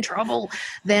to be in trouble,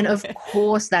 then of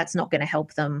course that's not going to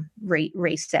help them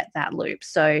reset that loop.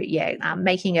 So yeah,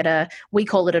 making it we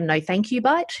call it a no thank you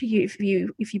bite. If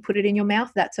you put it in your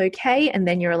mouth, that's okay, and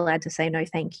then you're allowed to say no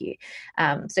thank you.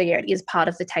 So yeah, it is part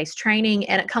of the taste training,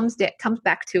 and it comes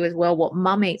back to as well what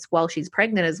mum eats while she's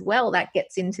pregnant as well. That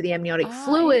gets into the amniotic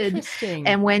fluid,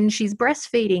 and when she's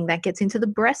breastfeeding, that gets into the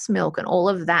breast milk, and all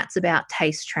of that's about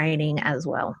taste training as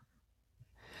well.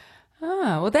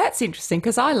 Ah, well, that's interesting,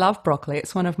 because I love broccoli.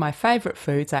 It's one of my favourite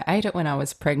foods. I ate it when I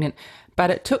was pregnant, but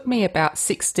it took me about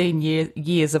 16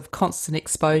 years of constant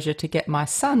exposure to get my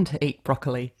son to eat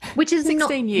broccoli. Which is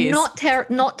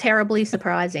not terribly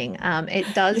surprising. It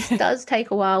does take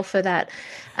a while for that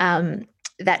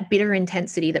bitter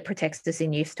intensity that protects us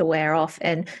in youth to wear off.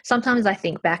 And sometimes I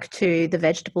think back to the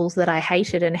vegetables that I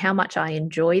hated and how much I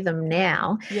enjoy them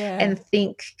now, and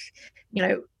think,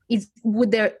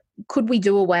 could we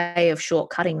do a way of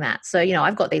shortcutting that? So,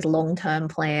 I've got these long-term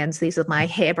plans. These are my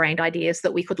harebrained ideas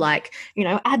that we could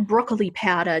add broccoli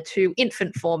powder to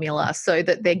infant formula so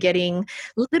that they're getting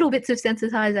little bits of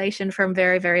sensitization from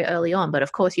very, very early on. But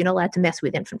of course, you're not allowed to mess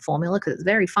with infant formula because it's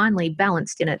very finely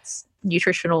balanced in its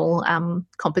nutritional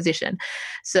composition.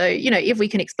 So, if we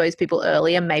can expose people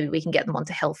earlier, maybe we can get them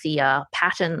onto healthier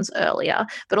patterns earlier.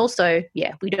 But also,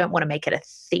 we don't want to make it a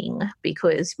thing,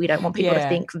 because we don't want people to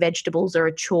think vegetables are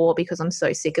a chore, because I'm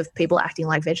so sick of people acting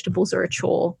like vegetables are a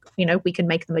chore. We can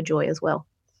make them a joy as well.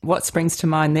 What springs to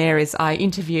mind there is I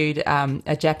interviewed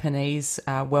a Japanese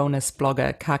wellness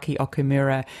blogger, Kaki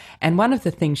Okumura, and one of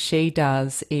the things she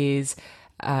does is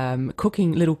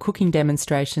cooking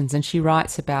demonstrations, and she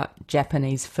writes about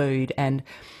Japanese food and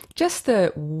just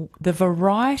the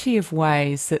variety of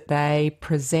ways that they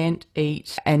present,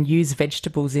 eat and use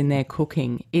vegetables in their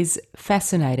cooking is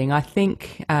fascinating. I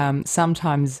think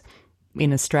sometimes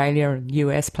in Australia and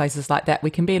US, places like that, we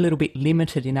can be a little bit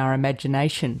limited in our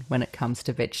imagination when it comes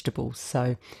to vegetables.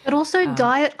 So, but also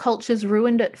diet culture's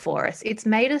ruined it for us. It's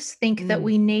made us think that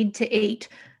we need to eat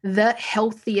the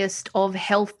healthiest of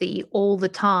healthy all the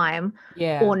time,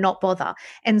 or not bother.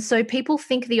 And so people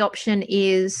think the option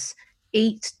is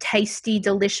eat tasty,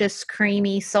 delicious,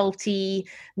 creamy, salty,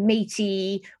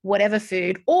 meaty, whatever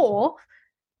food, or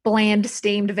bland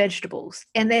steamed vegetables.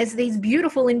 And there's these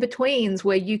beautiful in-betweens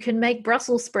where you can make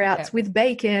Brussels sprouts with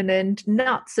bacon and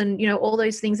nuts and, all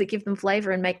those things that give them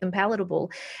flavor and make them palatable.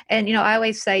 And, I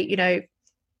always say,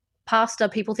 pasta,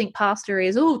 people think pasta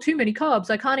is, too many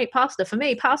carbs, I can't eat pasta. For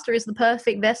me, pasta is the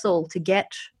perfect vessel to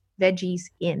get veggies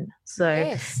in.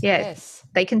 So,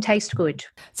 they can taste good.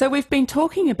 So we've been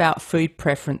talking about food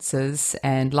preferences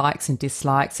and likes and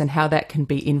dislikes and how that can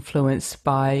be influenced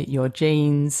by your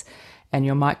genes and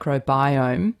your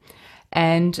microbiome.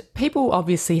 And people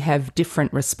obviously have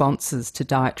different responses to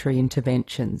dietary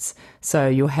interventions. So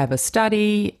you'll have a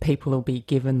study, people will be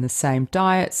given the same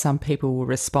diet. Some people will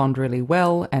respond really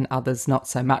well and others not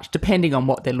so much, depending on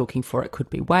what they're looking for. It could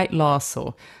be weight loss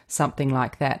or something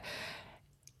like that.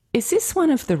 Is this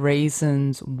one of the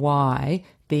reasons why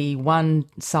the one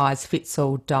size fits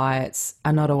all diets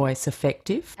are not always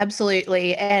effective.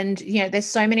 Absolutely. And, there's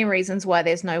so many reasons why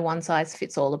there's no one size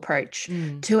fits all approach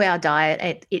to our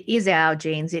diet. It is our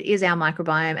genes, it is our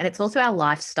microbiome, and it's also our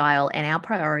lifestyle and our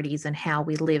priorities and how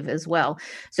we live as well.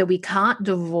 So we can't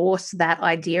divorce that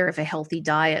idea of a healthy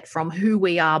diet from who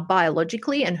we are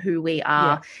biologically and who we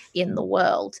are in the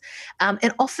world.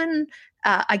 And often,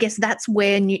 I guess that's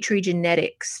where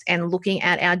nutrigenetics and looking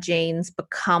at our genes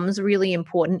becomes really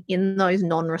important in those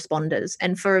non-responders.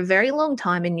 And for a very long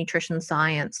time in nutrition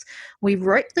science, we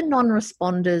wrote the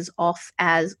non-responders off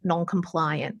as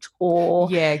non-compliant or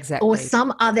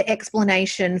some other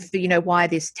explanation for, why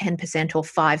this 10% or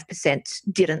 5%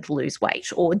 didn't lose weight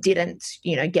or didn't,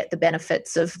 get the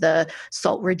benefits of the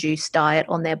salt-reduced diet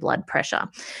on their blood pressure.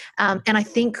 And I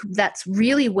think that's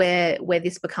really where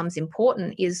this becomes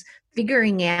important, is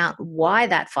figuring out why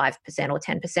that 5% or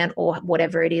 10% or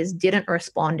whatever it is didn't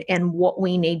respond and what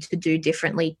we need to do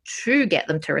differently to get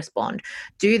them to respond.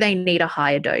 Do they need a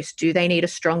higher dose? Do they need a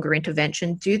stronger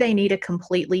intervention? Do they need a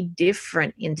completely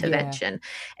different intervention?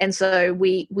 And so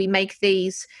we make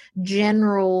these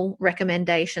general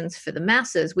recommendations for the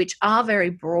masses, which are very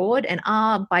broad and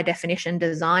are by definition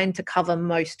designed to cover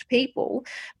most people.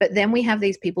 But then we have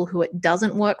these people who it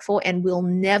doesn't work for and will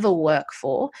never work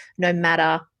for, no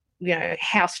matter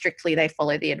how strictly they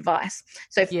follow the advice.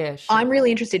 So I'm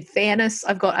really interested. Fairness,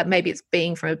 I've got, maybe it's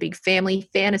being from a big family,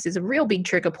 fairness is a real big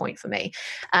trigger point for me.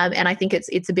 And I think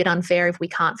it's a bit unfair if we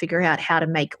can't figure out how to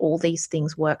make all these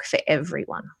things work for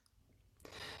everyone.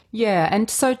 Yeah,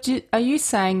 and so are you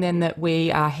saying then that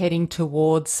we are heading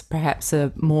towards perhaps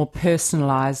a more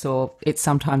personalised, or it's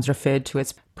sometimes referred to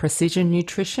as precision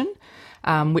nutrition,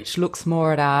 which looks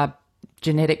more at our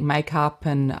genetic makeup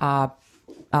and our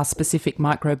specific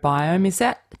microbiome? Is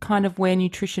that kind of where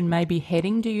nutrition may be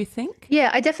heading, do you think? Yeah,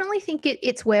 I definitely think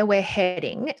it's where we're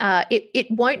heading. It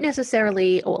won't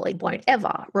necessarily, or it won't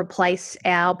ever replace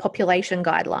our population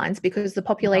guidelines, because the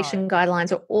population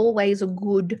guidelines are always a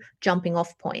good jumping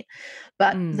off point.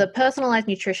 But the personalized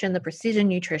nutrition, the precision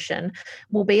nutrition,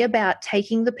 will be about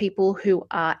taking the people who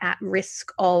are at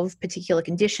risk of particular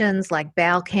conditions like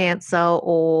bowel cancer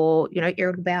or,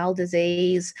 irritable bowel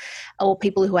disease, or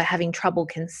people who are having trouble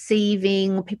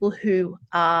conceiving, people who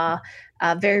are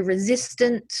very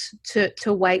resistant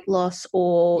to weight loss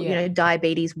or,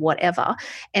 diabetes, whatever,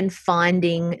 and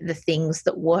finding the things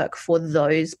that work for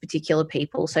those particular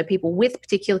people. So people with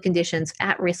particular conditions,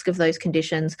 at risk of those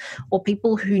conditions, or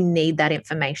people who need that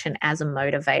information as a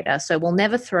motivator. So we'll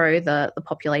never throw the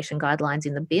population guidelines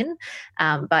in the bin,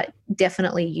 but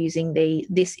definitely using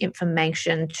this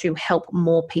information to help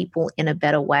more people in a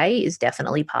better way is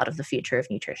definitely part of the future of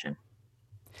nutrition.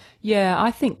 Yeah, I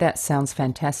think that sounds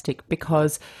fantastic,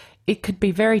 because it could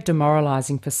be very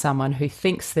demoralising for someone who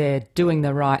thinks they're doing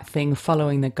the right thing,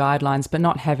 following the guidelines, but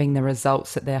not having the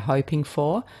results that they're hoping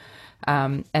for.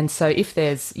 And so if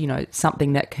there's,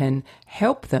 something that can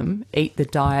help them eat the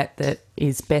diet that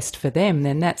is best for them,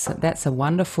 then that's a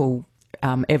wonderful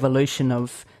evolution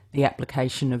of the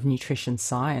application of nutrition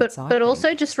science. But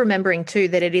also just remembering too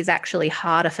that it is actually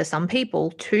harder for some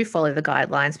people to follow the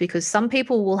guidelines, because some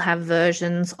people will have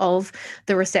versions of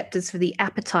the receptors for the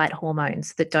appetite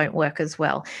hormones that don't work as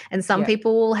well. And some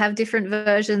people will have different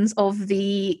versions of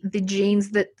the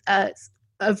genes that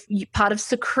of part of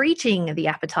secreting the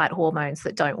appetite hormones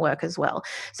that don't work as well.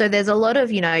 So there's a lot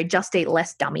of, just eat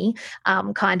less, dummy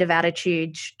kind of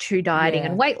attitude to dieting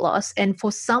and weight loss. And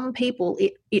for some people,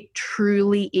 it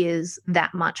truly is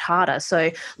that much harder.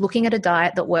 So looking at a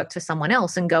diet that worked for someone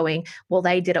else and going, well,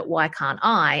 they did it, why can't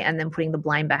I? And then putting the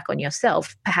blame back on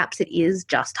yourself. Perhaps it is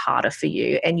just harder for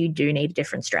you and you do need a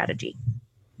different strategy.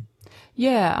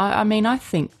 Yeah, I mean, I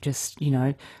think just,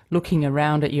 looking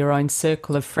around at your own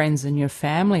circle of friends and your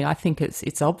family, I think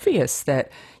it's obvious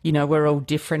that, we're all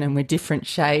different and we're different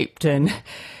shaped, and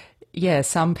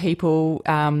some people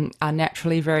are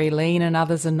naturally very lean and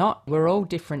others are not. We're all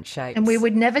different shapes. And we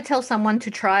would never tell someone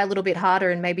to try a little bit harder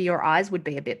and maybe your eyes would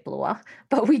be a bit bluer.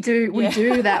 But we do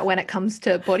that when it comes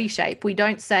to body shape. We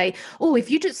don't say, oh, if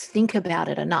you just think about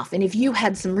it enough and if you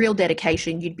had some real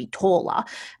dedication, you'd be taller.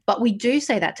 But we do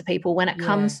say that to people when it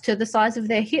comes to the size of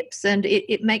their hips. And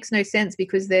it makes no sense,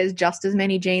 because there's just as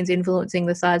many genes influencing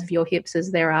the size of your hips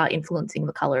as there are influencing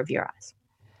the colour of your eyes.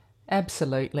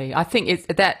 Absolutely. I think it's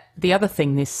that the other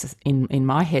thing this in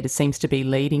my head it seems to be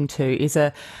leading to is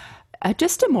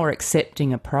just a more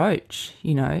accepting approach,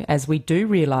 as we do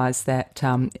realise that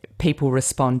people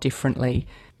respond differently,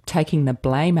 taking the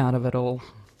blame out of it all.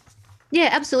 Yeah,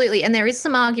 absolutely. And there is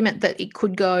some argument that it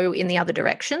could go in the other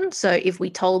direction. So if we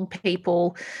told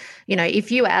people,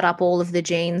 if you add up all of the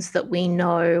genes that we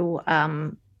know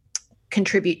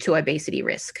contribute to obesity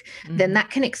risk, then that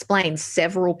can explain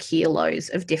several kilos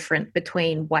of different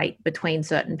weight between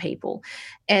certain people.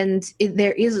 And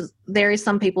there is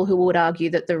some people who would argue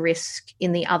that the risk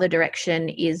in the other direction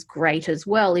is great as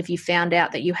well. If you found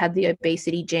out that you had the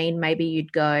obesity gene, maybe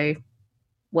you'd go,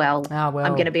 well, I'm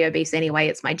going to be obese anyway.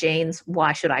 It's my genes.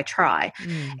 Why should I try?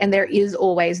 And there is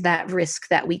always that risk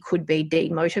that we could be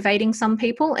demotivating some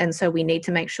people. And so we need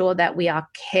to make sure that we are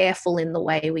careful in the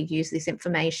way we use this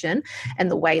information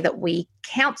and the way that we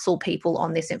counsel people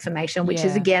on this information, which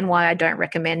is, again, why I don't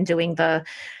recommend doing the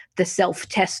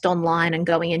self-test online and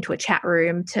going into a chat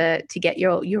room to get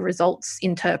your results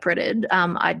interpreted.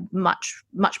 I'd much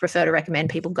prefer to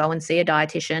recommend people go and see a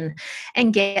dietitian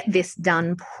and get this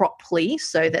done properly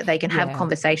so that they can have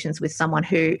conversations with someone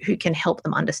who can help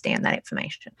them understand that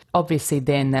information. Obviously,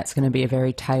 then that's going to be a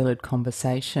very tailored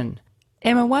conversation.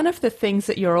 Emma, one of the things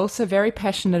that you're also very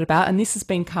passionate about, and this has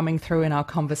been coming through in our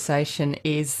conversation,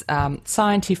 is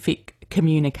scientific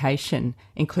communication,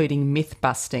 including myth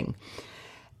busting.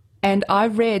 And I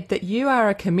read that you are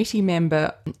a committee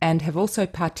member and have also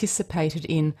participated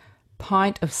in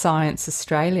Pint of Science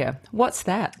Australia. What's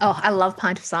that? Oh, I love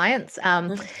Pint of Science.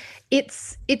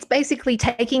 It's basically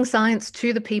taking science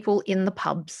to the people in the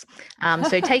pubs.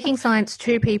 So taking science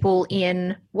to people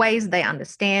in ways they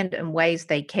understand and ways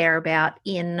they care about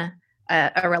in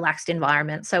a relaxed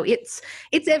environment. So it's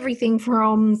everything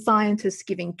from scientists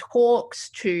giving talks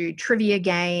to trivia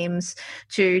games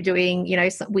to doing,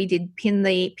 we did pin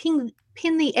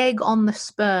the egg on the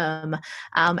sperm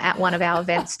at one of our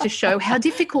events to show how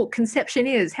difficult conception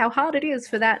is, how hard it is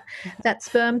for that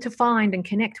sperm to find and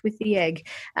connect with the egg.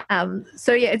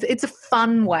 It's a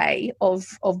fun way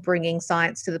of bringing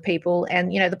science to the people.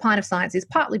 And, the Pint of Science is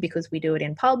partly because we do it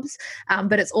in pubs,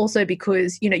 but it's also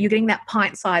because, you're getting that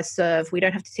pint-sized serve. We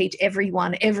don't have to teach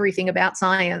everyone everything about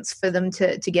science for them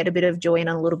to get a bit of joy and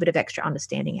a little bit of extra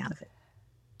understanding out of it.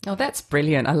 Oh, that's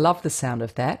brilliant. I love the sound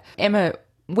of that. Emma,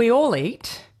 we all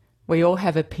eat. We all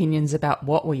have opinions about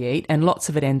what we eat, and lots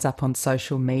of it ends up on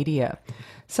social media.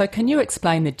 So can you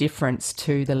explain the difference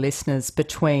to the listeners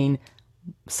between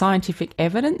scientific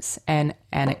evidence and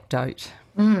anecdote?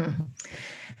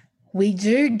 We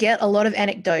do get a lot of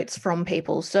anecdotes from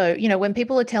people. So, when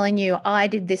people are telling you, I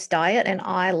did this diet and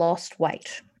I lost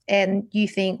weight, and you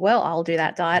think, well, I'll do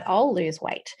that diet, I'll lose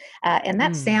weight. And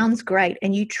that sounds great.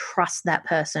 And you trust that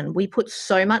person. We put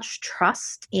so much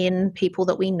trust in people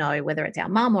that we know, whether it's our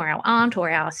mum or our aunt or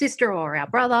our sister or our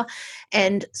brother.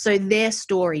 And so their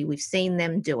story, we've seen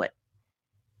them do it,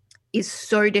 is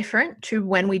so different to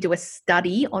when we do a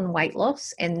study on weight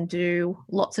loss and do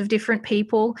lots of different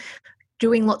people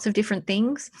doing lots of different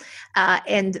things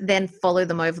and then follow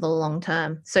them over the long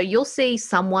term. So you'll see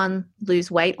someone lose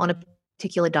weight on a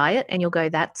particular diet and you'll go,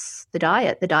 that's the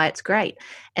diet's great.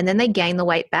 And then they gain the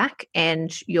weight back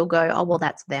and you'll go, oh, well,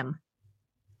 that's them.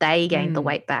 They gained the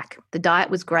weight back. The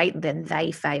diet was great, then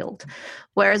they failed.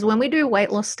 Whereas when we do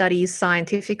weight loss studies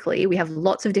scientifically, we have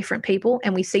lots of different people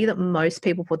and we see that most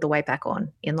people put the weight back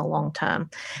on in the long term.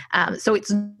 So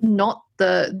it's not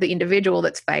the individual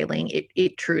that's failing.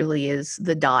 It truly is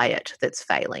the diet that's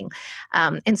failing.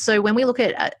 And so when we look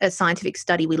at a scientific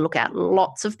study, we look at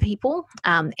lots of people.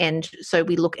 And so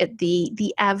we look at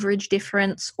the average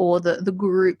difference or the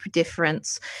group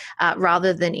difference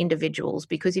rather than individuals.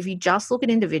 Because if you just look at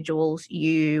individuals,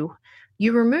 you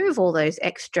remove all those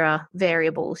extra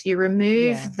variables. You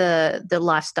remove the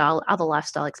lifestyle, other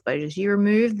lifestyle exposures. You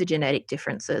remove the genetic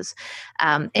differences.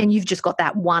 And you've just got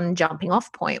that one jumping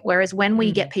off point. Whereas when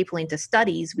we get people into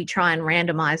studies, we try and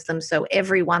randomize them so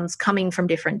everyone's coming from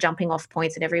different jumping off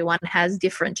points and everyone has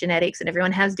different genetics and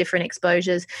everyone has different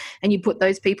exposures. And you put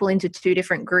those people into two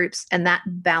different groups and that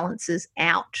balances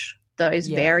out those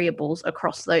variables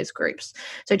across those groups.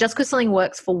 So just because something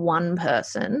works for one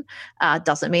person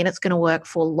doesn't mean it's going to work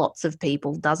for lots of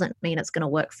people, doesn't mean it's going to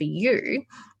work for you.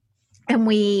 And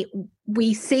we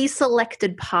see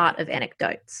selected part of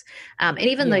anecdotes. And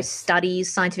even those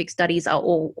studies, scientific studies, are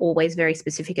always very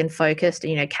specific and focused,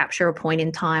 capture a point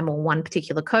in time or one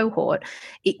particular cohort.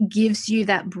 It gives you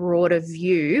that broader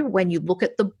view when you look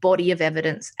at the body of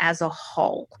evidence as a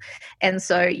whole. And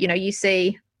so, you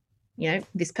see,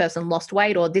 this person lost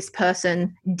weight or this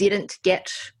person didn't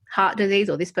get heart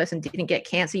disease or this person didn't get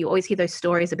cancer. You always hear those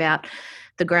stories about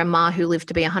the grandma who lived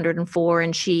to be 104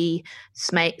 and she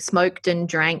smoked and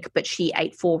drank, but she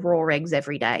ate 4 raw eggs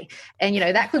every day. And,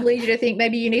 that could lead you to think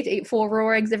maybe you need to eat 4 raw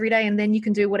eggs every day and then you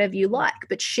can do whatever you like.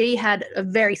 But she had a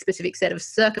very specific set of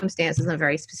circumstances and a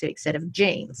very specific set of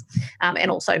genes and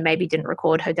also maybe didn't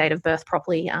record her date of birth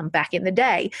properly back in the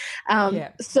day.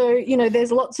 So,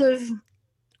 there's lots of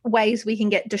ways we can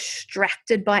get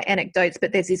distracted by anecdotes,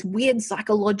 but there's this weird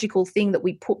psychological thing that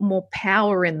we put more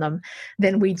power in them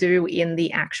than we do in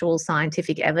the actual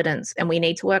scientific evidence. And we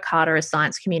need to work harder as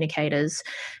science communicators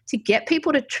to get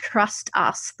people to trust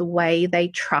us the way they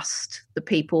trust the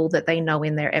people that they know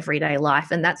in their everyday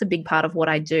life. And that's a big part of what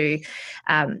I do,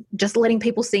 just letting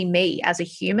people see me as a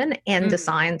human and a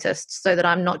scientist, so that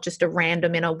I'm not just a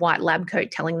random in a white lab coat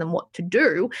telling them what to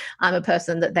do. I'm a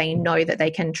person that they know that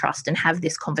they can trust and have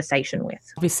this conversation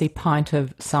with. Obviously, Pint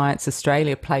of Science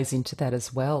Australia plays into that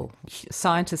as well.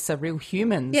 Scientists are real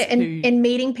humans. Yeah, and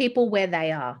meeting people where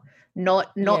they are.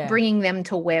 Not bringing them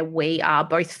to where we are,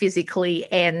 both physically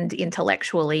and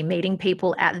intellectually, meeting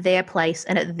people at their place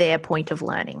and at their point of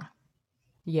learning.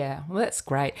 Yeah, well, that's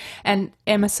great. And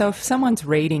Emma, so if someone's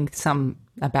reading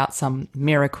about some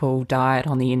miracle diet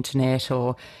on the internet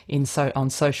or on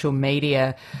social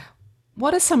media,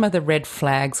 what are some of the red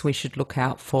flags we should look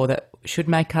out for that should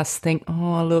make us think,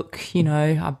 oh, look,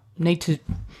 I need to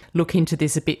look into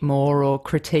this a bit more, or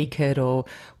critique it, or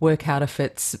work out if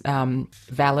it's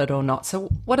valid or not? So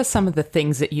what are some of the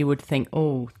things that you would think,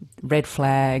 oh, red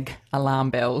flag, alarm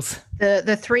bells?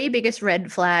 The three biggest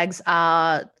red flags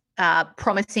are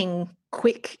promising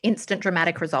quick, instant,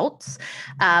 dramatic results,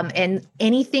 and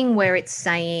anything where it's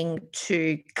saying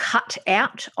to cut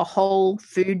out a whole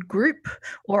food group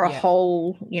or a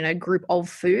whole, group of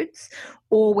foods,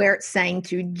 or where it's saying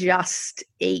to just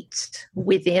eat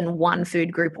within one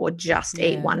food group or just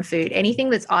eat one food. Anything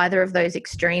that's either of those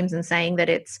extremes and saying that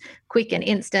it's quick and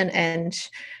instant and,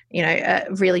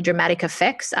 really dramatic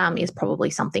effects is probably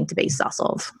something to be sus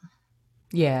of.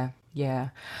 Yeah. Yeah,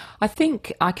 I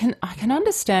think I can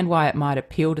understand why it might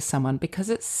appeal to someone, because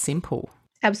it's simple.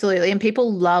 Absolutely. And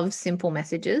people love simple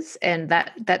messages. And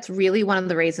that's really one of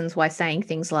the reasons why saying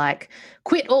things like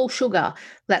quit all sugar,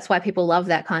 that's why people love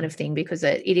that kind of thing, because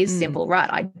it is simple, right?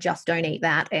 I just don't eat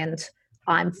that, and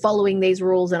I'm following these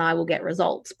rules and I will get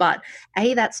results. But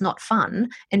A, that's not fun,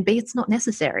 and B, it's not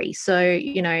necessary. So,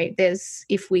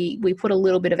 if we put a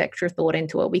little bit of extra thought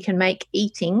into it, we can make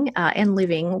eating and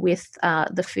living with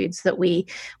the foods that we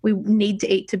need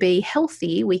to eat to be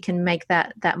healthy, we can make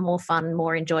that more fun,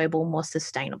 more enjoyable, more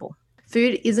sustainable.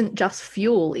 Food isn't just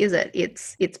fuel, is it?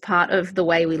 It's part of the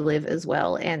way we live as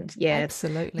well. And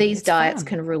absolutely, these diets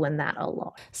can ruin that a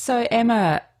lot. So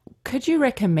Emma, could you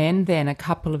recommend then a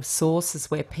couple of sources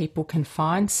where people can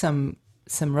find some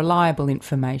reliable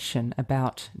information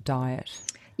about diet?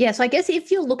 Yeah, so I guess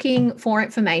if you're looking for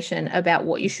information about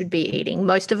what you should be eating,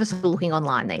 most of us are looking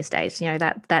online these days.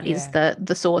 That is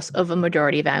the source of a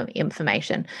majority of our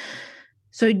information.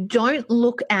 So don't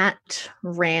look at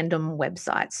random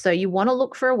websites. So you want to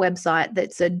look for a website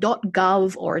that's a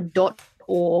 .gov or a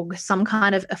 .org, some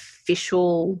kind of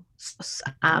official.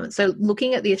 So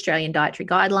looking at the Australian Dietary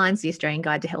Guidelines, the Australian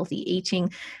Guide to Healthy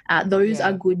Eating, those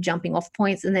are good jumping off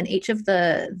points. And then each of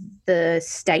the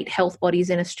state health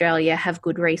bodies in Australia have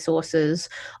good resources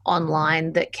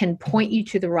online that can point you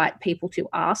to the right people to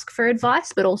ask for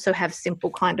advice, but also have simple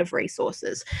kind of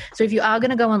resources. So if you are going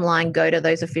to go online, go to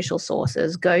those official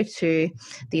sources, go to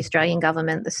the Australian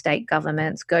government, the state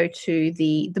governments, go to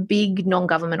the big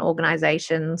non-government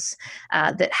organisations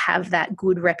that have that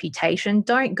good reputation.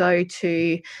 Don't go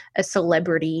to a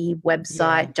celebrity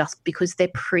website just because they're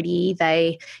pretty.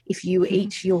 If you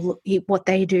eat what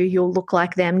they do, you'll look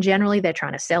like them. Generally, they're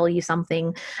trying to sell you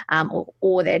something,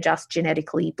 or they're just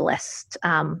genetically blessed.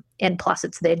 And plus,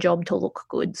 it's their job to look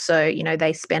good. So,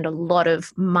 they spend a lot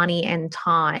of money and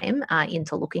time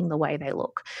into looking the way they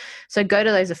look. So go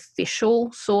to those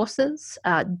official sources.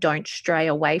 Don't stray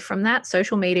away from that.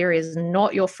 Social media is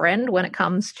not your friend when it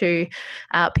comes to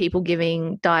people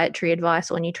giving dietary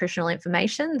advice or nutritional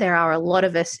information. There are a lot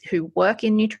of us who work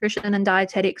in nutrition and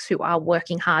dietetics who are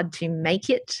working hard to make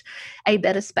it a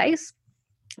better space.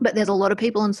 But there's a lot of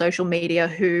people on social media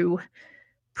who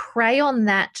prey on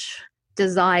that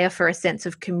desire for a sense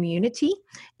of community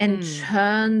and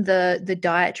turn the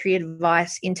dietary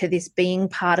advice into this being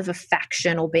part of a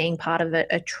faction or being part of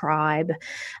a tribe.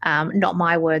 Not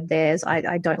my word, theirs.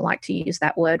 I don't like to use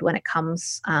that word when it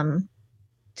comes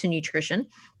to nutrition.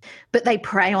 But they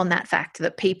prey on that fact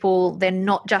that people, they're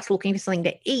not just looking for something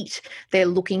to eat, they're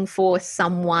looking for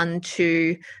someone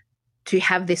to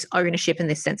have this ownership and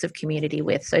this sense of community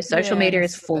with. So social media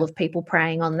is full of people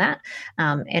preying on that.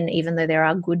 And even though there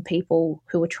are good people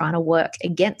who are trying to work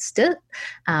against it,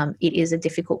 it is a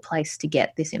difficult place to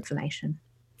get this information.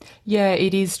 Yeah,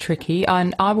 it is tricky.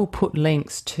 And I will put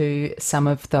links to some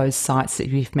of those sites that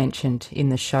you've mentioned in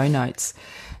the show notes.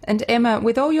 And Emma,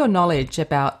 with all your knowledge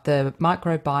about the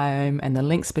microbiome and the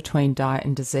links between diet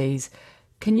and disease,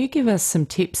 Can you give us some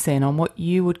tips then on what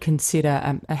you would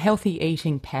consider a healthy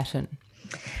eating pattern?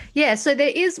 Yeah, so there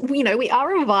is, we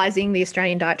are revising the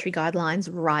Australian Dietary Guidelines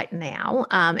right now,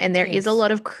 and there is a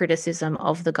lot of criticism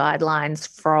of the guidelines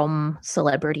from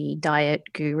celebrity diet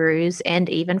gurus and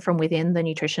even from within the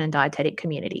nutrition and dietetic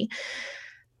community.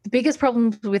 The biggest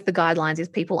problem with the guidelines is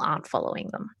people aren't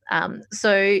following them.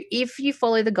 So if you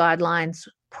follow the guidelines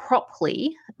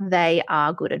properly, they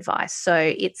are good advice. So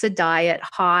it's a diet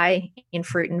high in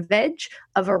fruit and veg,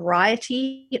 a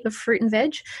variety of fruit and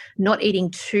veg, not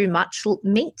eating too much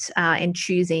meat and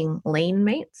choosing lean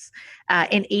meats,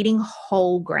 and eating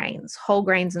whole grains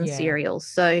and cereals.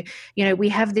 So, we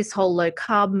have this whole low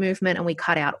carb movement and we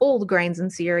cut out all the grains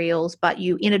and cereals, but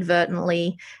you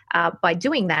inadvertently, by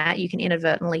doing that, you can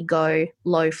inadvertently go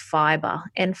low fiber,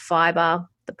 and fiber,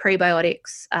 the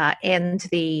prebiotics and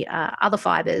the other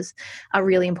fibers are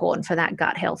really important for that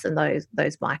gut health and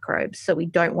those microbes. So we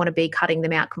don't want to be cutting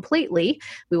them out completely.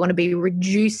 We want to be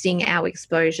reducing our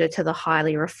exposure to the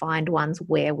highly refined ones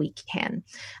where we can.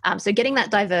 So getting that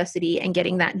diversity and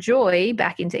getting that joy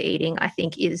back into eating, I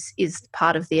think, is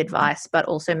part of the advice, but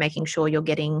also making sure you're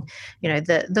getting,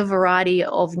 the variety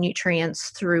of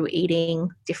nutrients through eating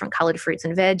different colored fruits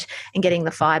and veg, and getting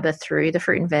the fiber through the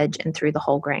fruit and veg and through the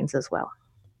whole grains as well.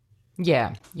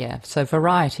 Yeah. So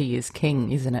variety is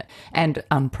king, isn't it? And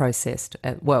unprocessed.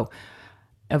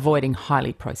 Avoiding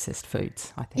highly processed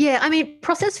foods, I think. Yeah, I mean,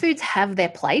 processed foods have their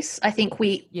place. I think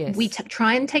we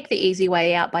try and take the easy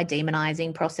way out by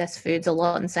demonizing processed foods a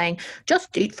lot and saying,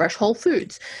 just eat fresh whole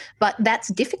foods. But that's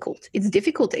difficult. It's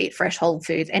difficult to eat fresh whole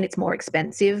foods, and it's more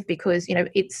expensive because,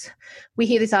 we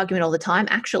hear this argument all the time.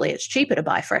 Actually, it's cheaper to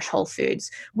buy fresh whole foods,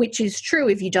 which is true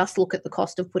if you just look at the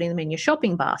cost of putting them in your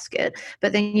shopping basket.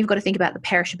 But then you've got to think about the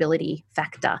perishability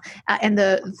factor and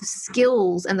the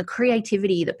skills and the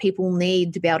creativity that people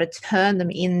need to be able to turn them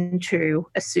into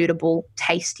a suitable,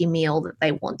 tasty meal that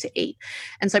they want to eat.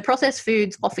 And so processed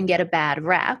foods often get a bad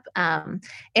rap,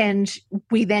 and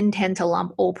we then tend to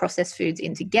lump all processed foods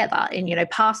in together. And,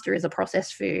 pasta is a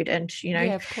processed food, and,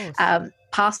 of course.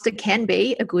 Pasta can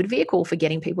be a good vehicle for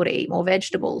getting people to eat more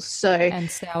vegetables. So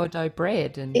and sourdough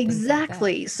bread and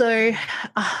exactly. Like so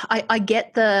I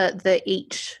get the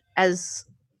eat as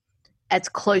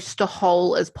close to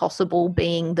whole as possible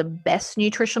being the best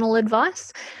nutritional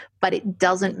advice, but it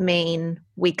doesn't mean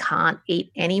we can't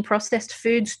eat any processed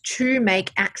foods to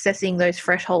make accessing those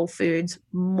fresh whole foods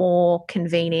more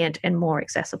convenient and more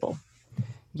accessible.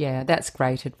 Yeah, that's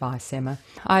great advice, Emma.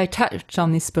 I touched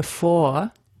on this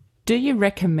before. Do you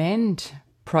recommend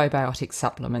probiotic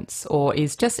supplements, or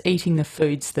is just eating the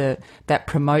foods that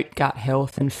promote gut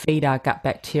health and feed our gut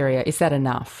bacteria, is that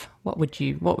enough? What would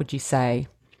you say?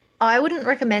 I wouldn't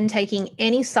recommend taking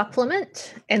any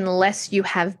supplement unless you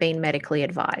have been medically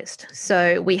advised.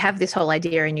 So we have this whole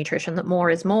idea in nutrition that more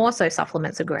is more, so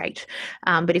supplements are great.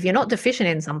 But if you're not deficient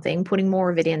in something, putting more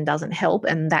of it in doesn't help,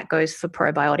 and that goes for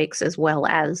probiotics as well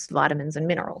as vitamins and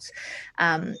minerals.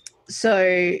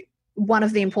 So one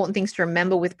of the important things to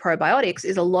remember with probiotics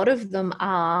is a lot of them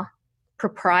are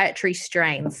proprietary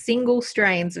strains, single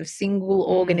strains of single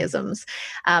organisms.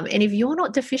 And if you're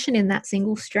not deficient in that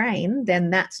single strain, then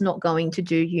that's not going to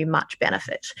do you much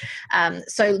benefit.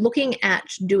 So looking at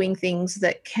doing things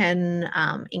that can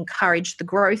encourage the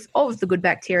growth of the good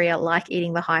bacteria, like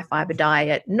eating the high fiber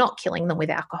diet, not killing them with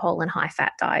alcohol and high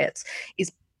fat diets,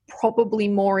 is probably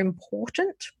more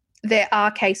important. There are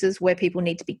cases where people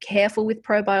need to be careful with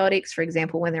probiotics, for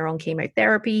example, when they're on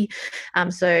chemotherapy.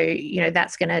 So,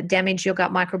 that's going to damage your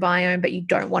gut microbiome, but you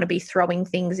don't want to be throwing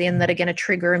things in that are going to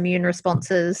trigger immune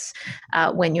responses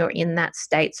when you're in that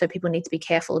state. So people need to be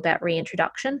careful about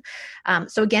reintroduction.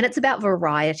 So again, it's about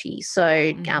variety.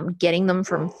 So getting them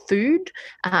from food,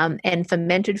 and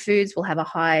fermented foods will have a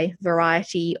high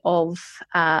variety of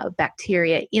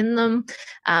bacteria in them.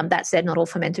 That said, not all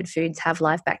fermented foods have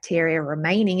live bacteria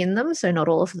remaining in them, so not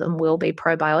all of them will be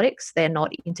probiotics. They're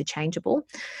not interchangeable.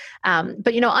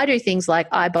 But, I do things like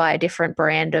I buy a different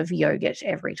brand of yogurt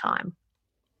every time,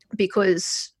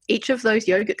 because each of those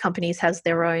yogurt companies has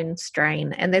their own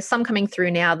strain. And there's some coming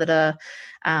through now that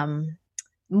are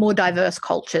more diverse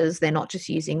cultures. They're not just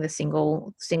using the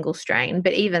single strain.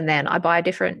 But even then, I buy a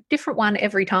different one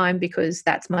every time, because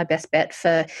that's my best bet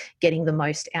for getting the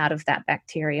most out of that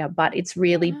bacteria. But it's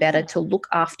really better to look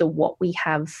after what we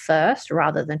have first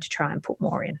rather than to try and put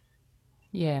more in.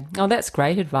 Yeah. Oh, that's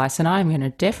great advice. And I'm going to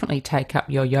definitely take up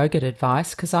your yogurt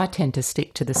advice, because I tend to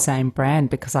stick to the same brand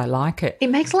because I like it. It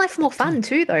makes life more fun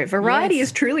too, though. Variety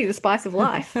is truly the spice of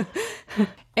life.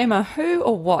 Emma, who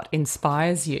or what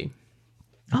inspires you?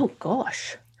 Oh,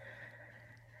 gosh.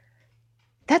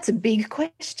 That's a big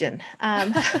question.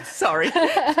 Sorry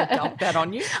to dump that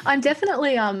on you. I'm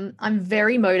definitely I'm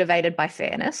very motivated by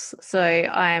fairness. So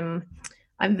I'm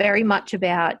very much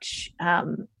about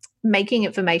making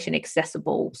information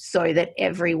accessible so that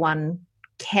everyone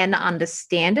can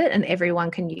understand it and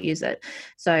everyone can use it.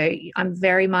 So I'm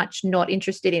very much not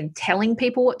interested in telling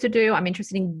people what to do. I'm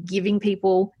interested in giving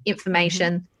people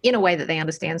information in a way that they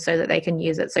understand so that they can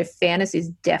use it. So fairness is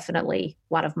definitely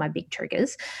one of my big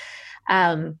triggers.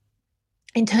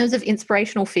 In terms of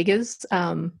inspirational figures,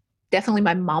 definitely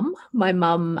my mum. My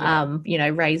mum,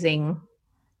 raising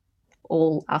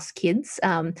all us kids,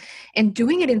 and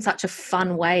doing it in such a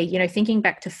fun way, thinking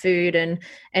back to food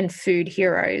and food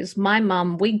heroes. My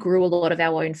mum, we grew a lot of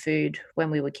our own food when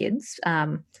we were kids.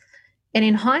 And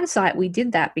in hindsight, we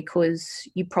did that because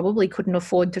you probably couldn't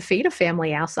afford to feed a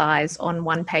family our size on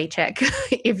one paycheck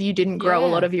if you didn't grow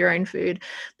a lot of your own food.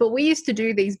 But we used to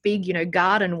do these big,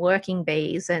 garden working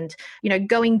bees and,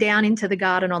 going down into the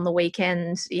garden on the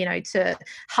weekends, to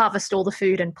harvest all the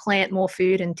food and plant more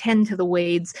food and tend to the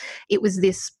weeds. It was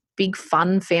this big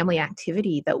fun family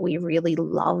activity that we really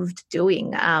loved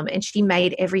doing. And she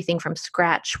made everything from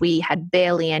scratch. We had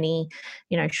barely any,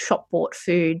 shop bought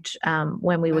food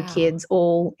when we were kids.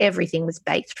 Everything was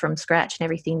baked from scratch and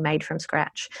everything made from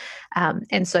scratch.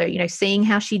 And so, seeing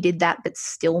how she did that but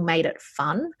still made it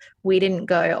fun. We didn't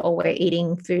go, we're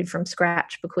eating food from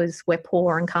scratch because we're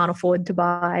poor and can't afford to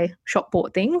buy shop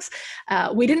bought things.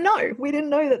 We didn't know. We didn't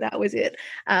know that was it.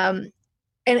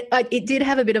 And it did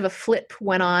have a bit of a flip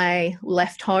when I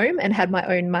left home and had my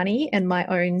own money and my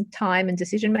own time and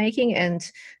decision making.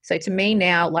 And so to me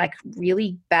now, like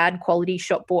really bad quality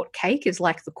shop bought cake is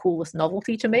like the coolest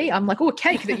novelty to me. I'm like, a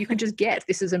cake that you can just get.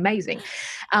 This is amazing.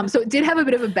 So it did have a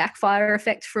bit of a backfire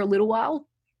effect for a little while.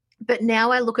 But now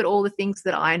I look at all the things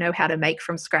that I know how to make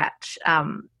from scratch.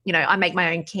 I make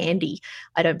my own candy.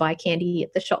 I don't buy candy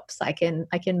at the shops. I can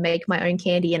make my own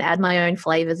candy and add my own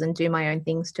flavors and do my own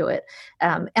things to it.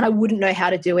 And I wouldn't know how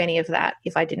to do any of that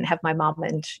if I didn't have my mum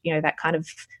and, that kind of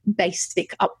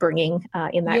basic upbringing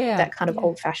in that kind of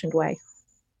old-fashioned way.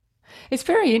 It's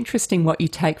very interesting what you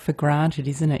take for granted,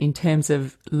 isn't it, in terms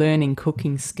of learning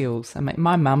cooking skills. I mean,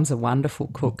 my mum's a wonderful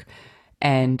cook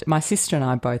and my sister and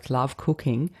I both love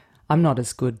cooking. I'm not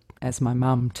as good as my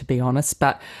mum, to be honest,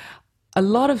 but a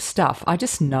lot of stuff I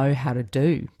just know how to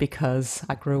do because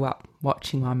I grew up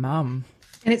watching my mum.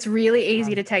 And it's really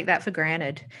easy to take that for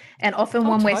granted. And often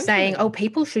when we're saying,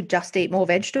 people should just eat more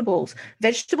vegetables,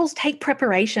 vegetables take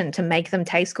preparation to make them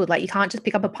taste good. Like you can't just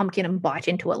pick up a pumpkin and bite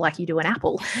into it like you do an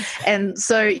apple. And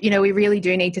so, we really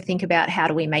do need to think about how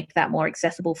do we make that more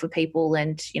accessible for people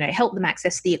and, help them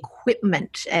access the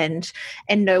equipment and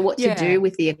know what to do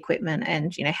with the equipment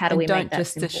and, how do we make that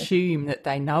simple. Don't just assume that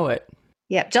they know it.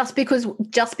 Yeah, just because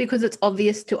it's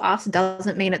obvious to us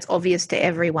doesn't mean it's obvious to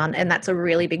everyone. And that's a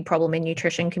really big problem in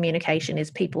nutrition communication is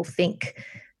people think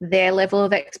their level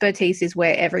of expertise is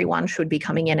where everyone should be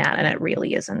coming in at, and it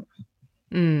really isn't.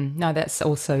 No, that's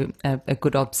also a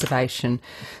good observation.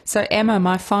 So, Emma,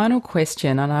 my final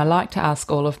question, and I like to ask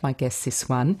all of my guests this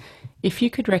one, if you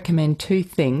could recommend 2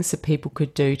 things that people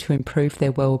could do to improve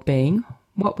their well-being,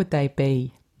 what would they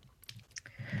be?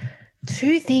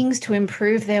 2 things to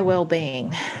improve their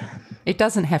well-being. It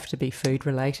doesn't have to be food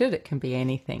related. It can be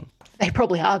anything. They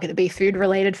probably are going to be food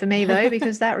related for me though,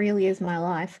 because that really is my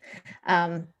life.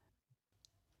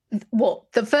 Well,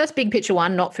 the first big picture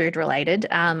one, not food related,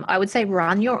 I would say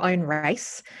run your own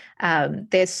race.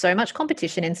 There's so much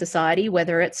competition in society,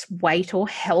 whether it's weight or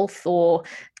health or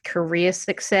career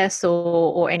success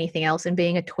or anything else. And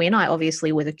being a twin, I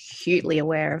obviously was acutely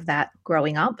aware of that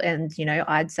growing up. And,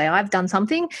 I'd say I've done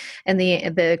something. And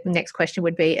the next question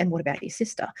would be, and what about your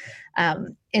sister?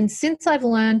 And since I've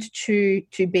learned to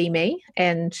be me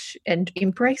and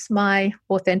embrace my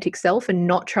authentic self and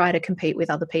not try to compete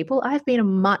with other people, I've been a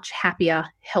much happier,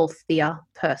 healthier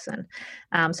person.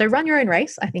 So run your own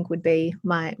race, I think would be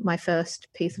my first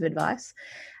piece of advice.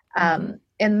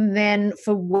 And then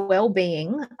for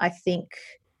well-being, I think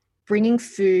bringing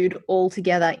food all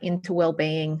together into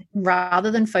well-being rather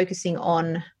than focusing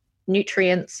on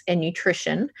nutrients and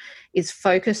nutrition is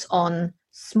focus on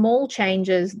small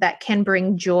changes that can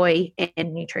bring joy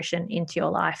and nutrition into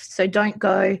your life. So don't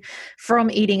go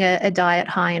from eating a diet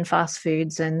high in fast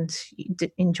foods and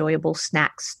enjoyable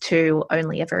snacks to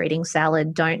only ever eating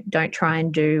salad. Don't try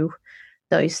and do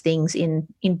those things in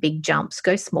big jumps.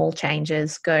 Go small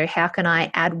changes. Go, how can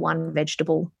I add 1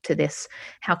 vegetable to this?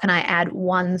 How can I add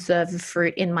 1 serve of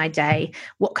fruit in my day?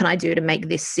 What can I do to make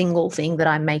this single thing that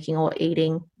I'm making or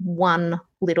eating 1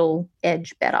 little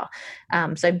edge better?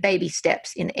 So baby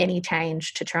steps in any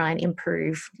change to try and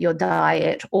improve your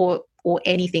diet or or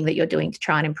anything that you're doing to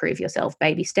try and improve yourself.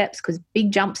 Baby steps, because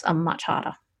big jumps are much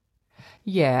harder.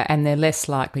 Yeah, and they're less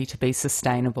likely to be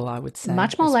sustainable, I would say.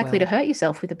 Much more likely to hurt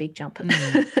yourself with a big jump.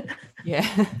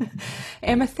 Yeah.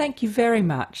 Emma, thank you very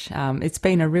much. It's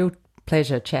been a real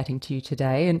pleasure chatting to you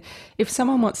today. And if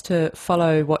someone wants to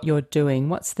follow what you're doing,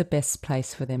 what's the best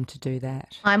place for them to do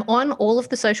that? I'm on all of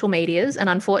the social medias, and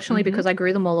unfortunately, because I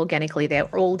grew them all organically, they're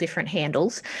all different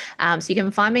handles. So you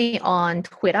can find me on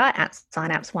Twitter at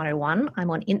Synapse101. I'm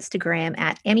on Instagram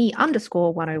at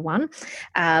Emmy_101.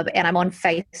 And I'm on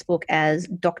Facebook as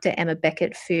Dr. Emma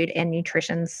Beckett, Food and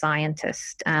Nutrition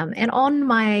Scientist. And on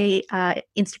my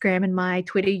Instagram and my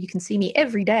Twitter, you can see me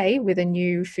every day with a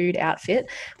new food outfit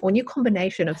or new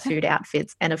combination of food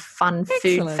outfits and a fun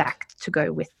food fact to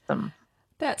go with them.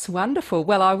 That's wonderful.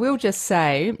 Well, I will just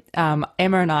say, Emma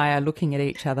and I are looking at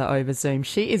each other over Zoom.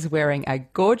 She is wearing a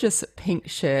gorgeous pink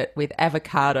shirt with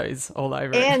avocados all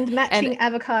over it. And matching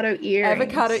avocado earrings.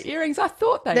 Avocado earrings. I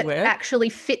thought they were. Actually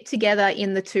fit together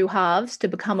in the two halves to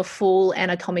become a full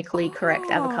anatomically correct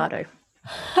avocado.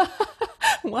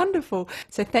 Wonderful.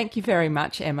 So thank you very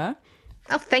much, Emma.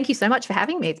 Oh, thank you so much for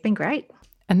having me. It's been great.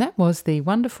 And that was the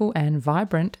wonderful and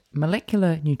vibrant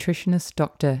molecular nutritionist,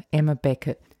 Dr. Emma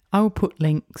Beckett. I will put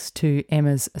links to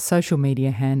Emma's social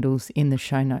media handles in the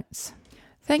show notes.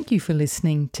 Thank you for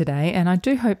listening today, and I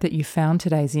do hope that you found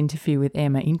today's interview with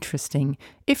Emma interesting.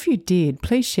 If you did,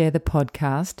 please share the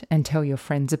podcast and tell your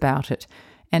friends about it.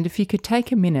 And if you could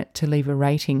take a minute to leave a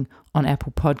rating on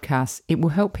Apple Podcasts, it will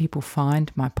help people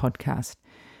find my podcast.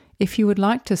 If you would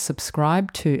like to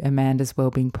subscribe to Amanda's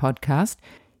Wellbeing Podcast,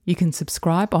 you can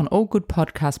subscribe on all good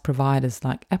podcast providers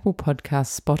like Apple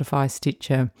Podcasts, Spotify,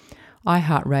 Stitcher,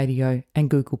 iHeartRadio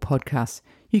and Google Podcasts.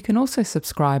 You can also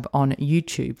subscribe on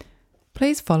YouTube.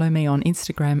 Please follow me on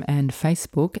Instagram and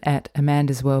Facebook at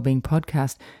Amanda's Wellbeing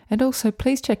Podcast, and also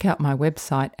please check out my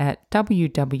website at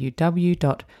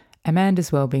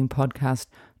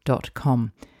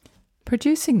www.amandaswellbeingpodcast.com.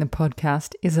 Producing the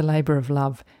podcast is a labour of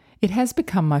love. It has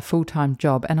become my full-time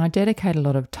job and I dedicate a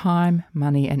lot of time,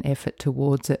 money and effort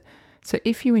towards it. So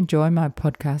if you enjoy my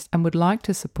podcast and would like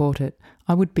to support it,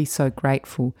 I would be so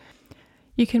grateful.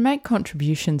 You can make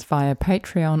contributions via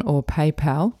Patreon or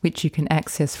PayPal, which you can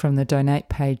access from the donate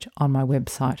page on my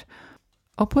website.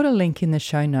 I'll put a link in the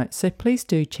show notes, so please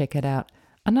do check it out.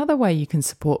 Another way you can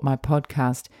support my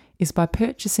podcast is by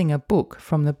purchasing a book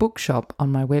from the bookshop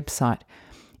on my website.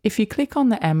 If you click on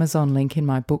the Amazon link in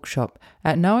my bookshop,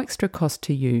 at no extra cost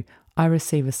to you, I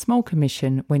receive a small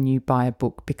commission when you buy a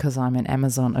book because I'm an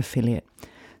Amazon affiliate.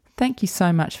 Thank you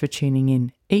so much for tuning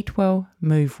in. Eat well,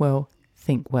 move well,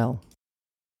 think well.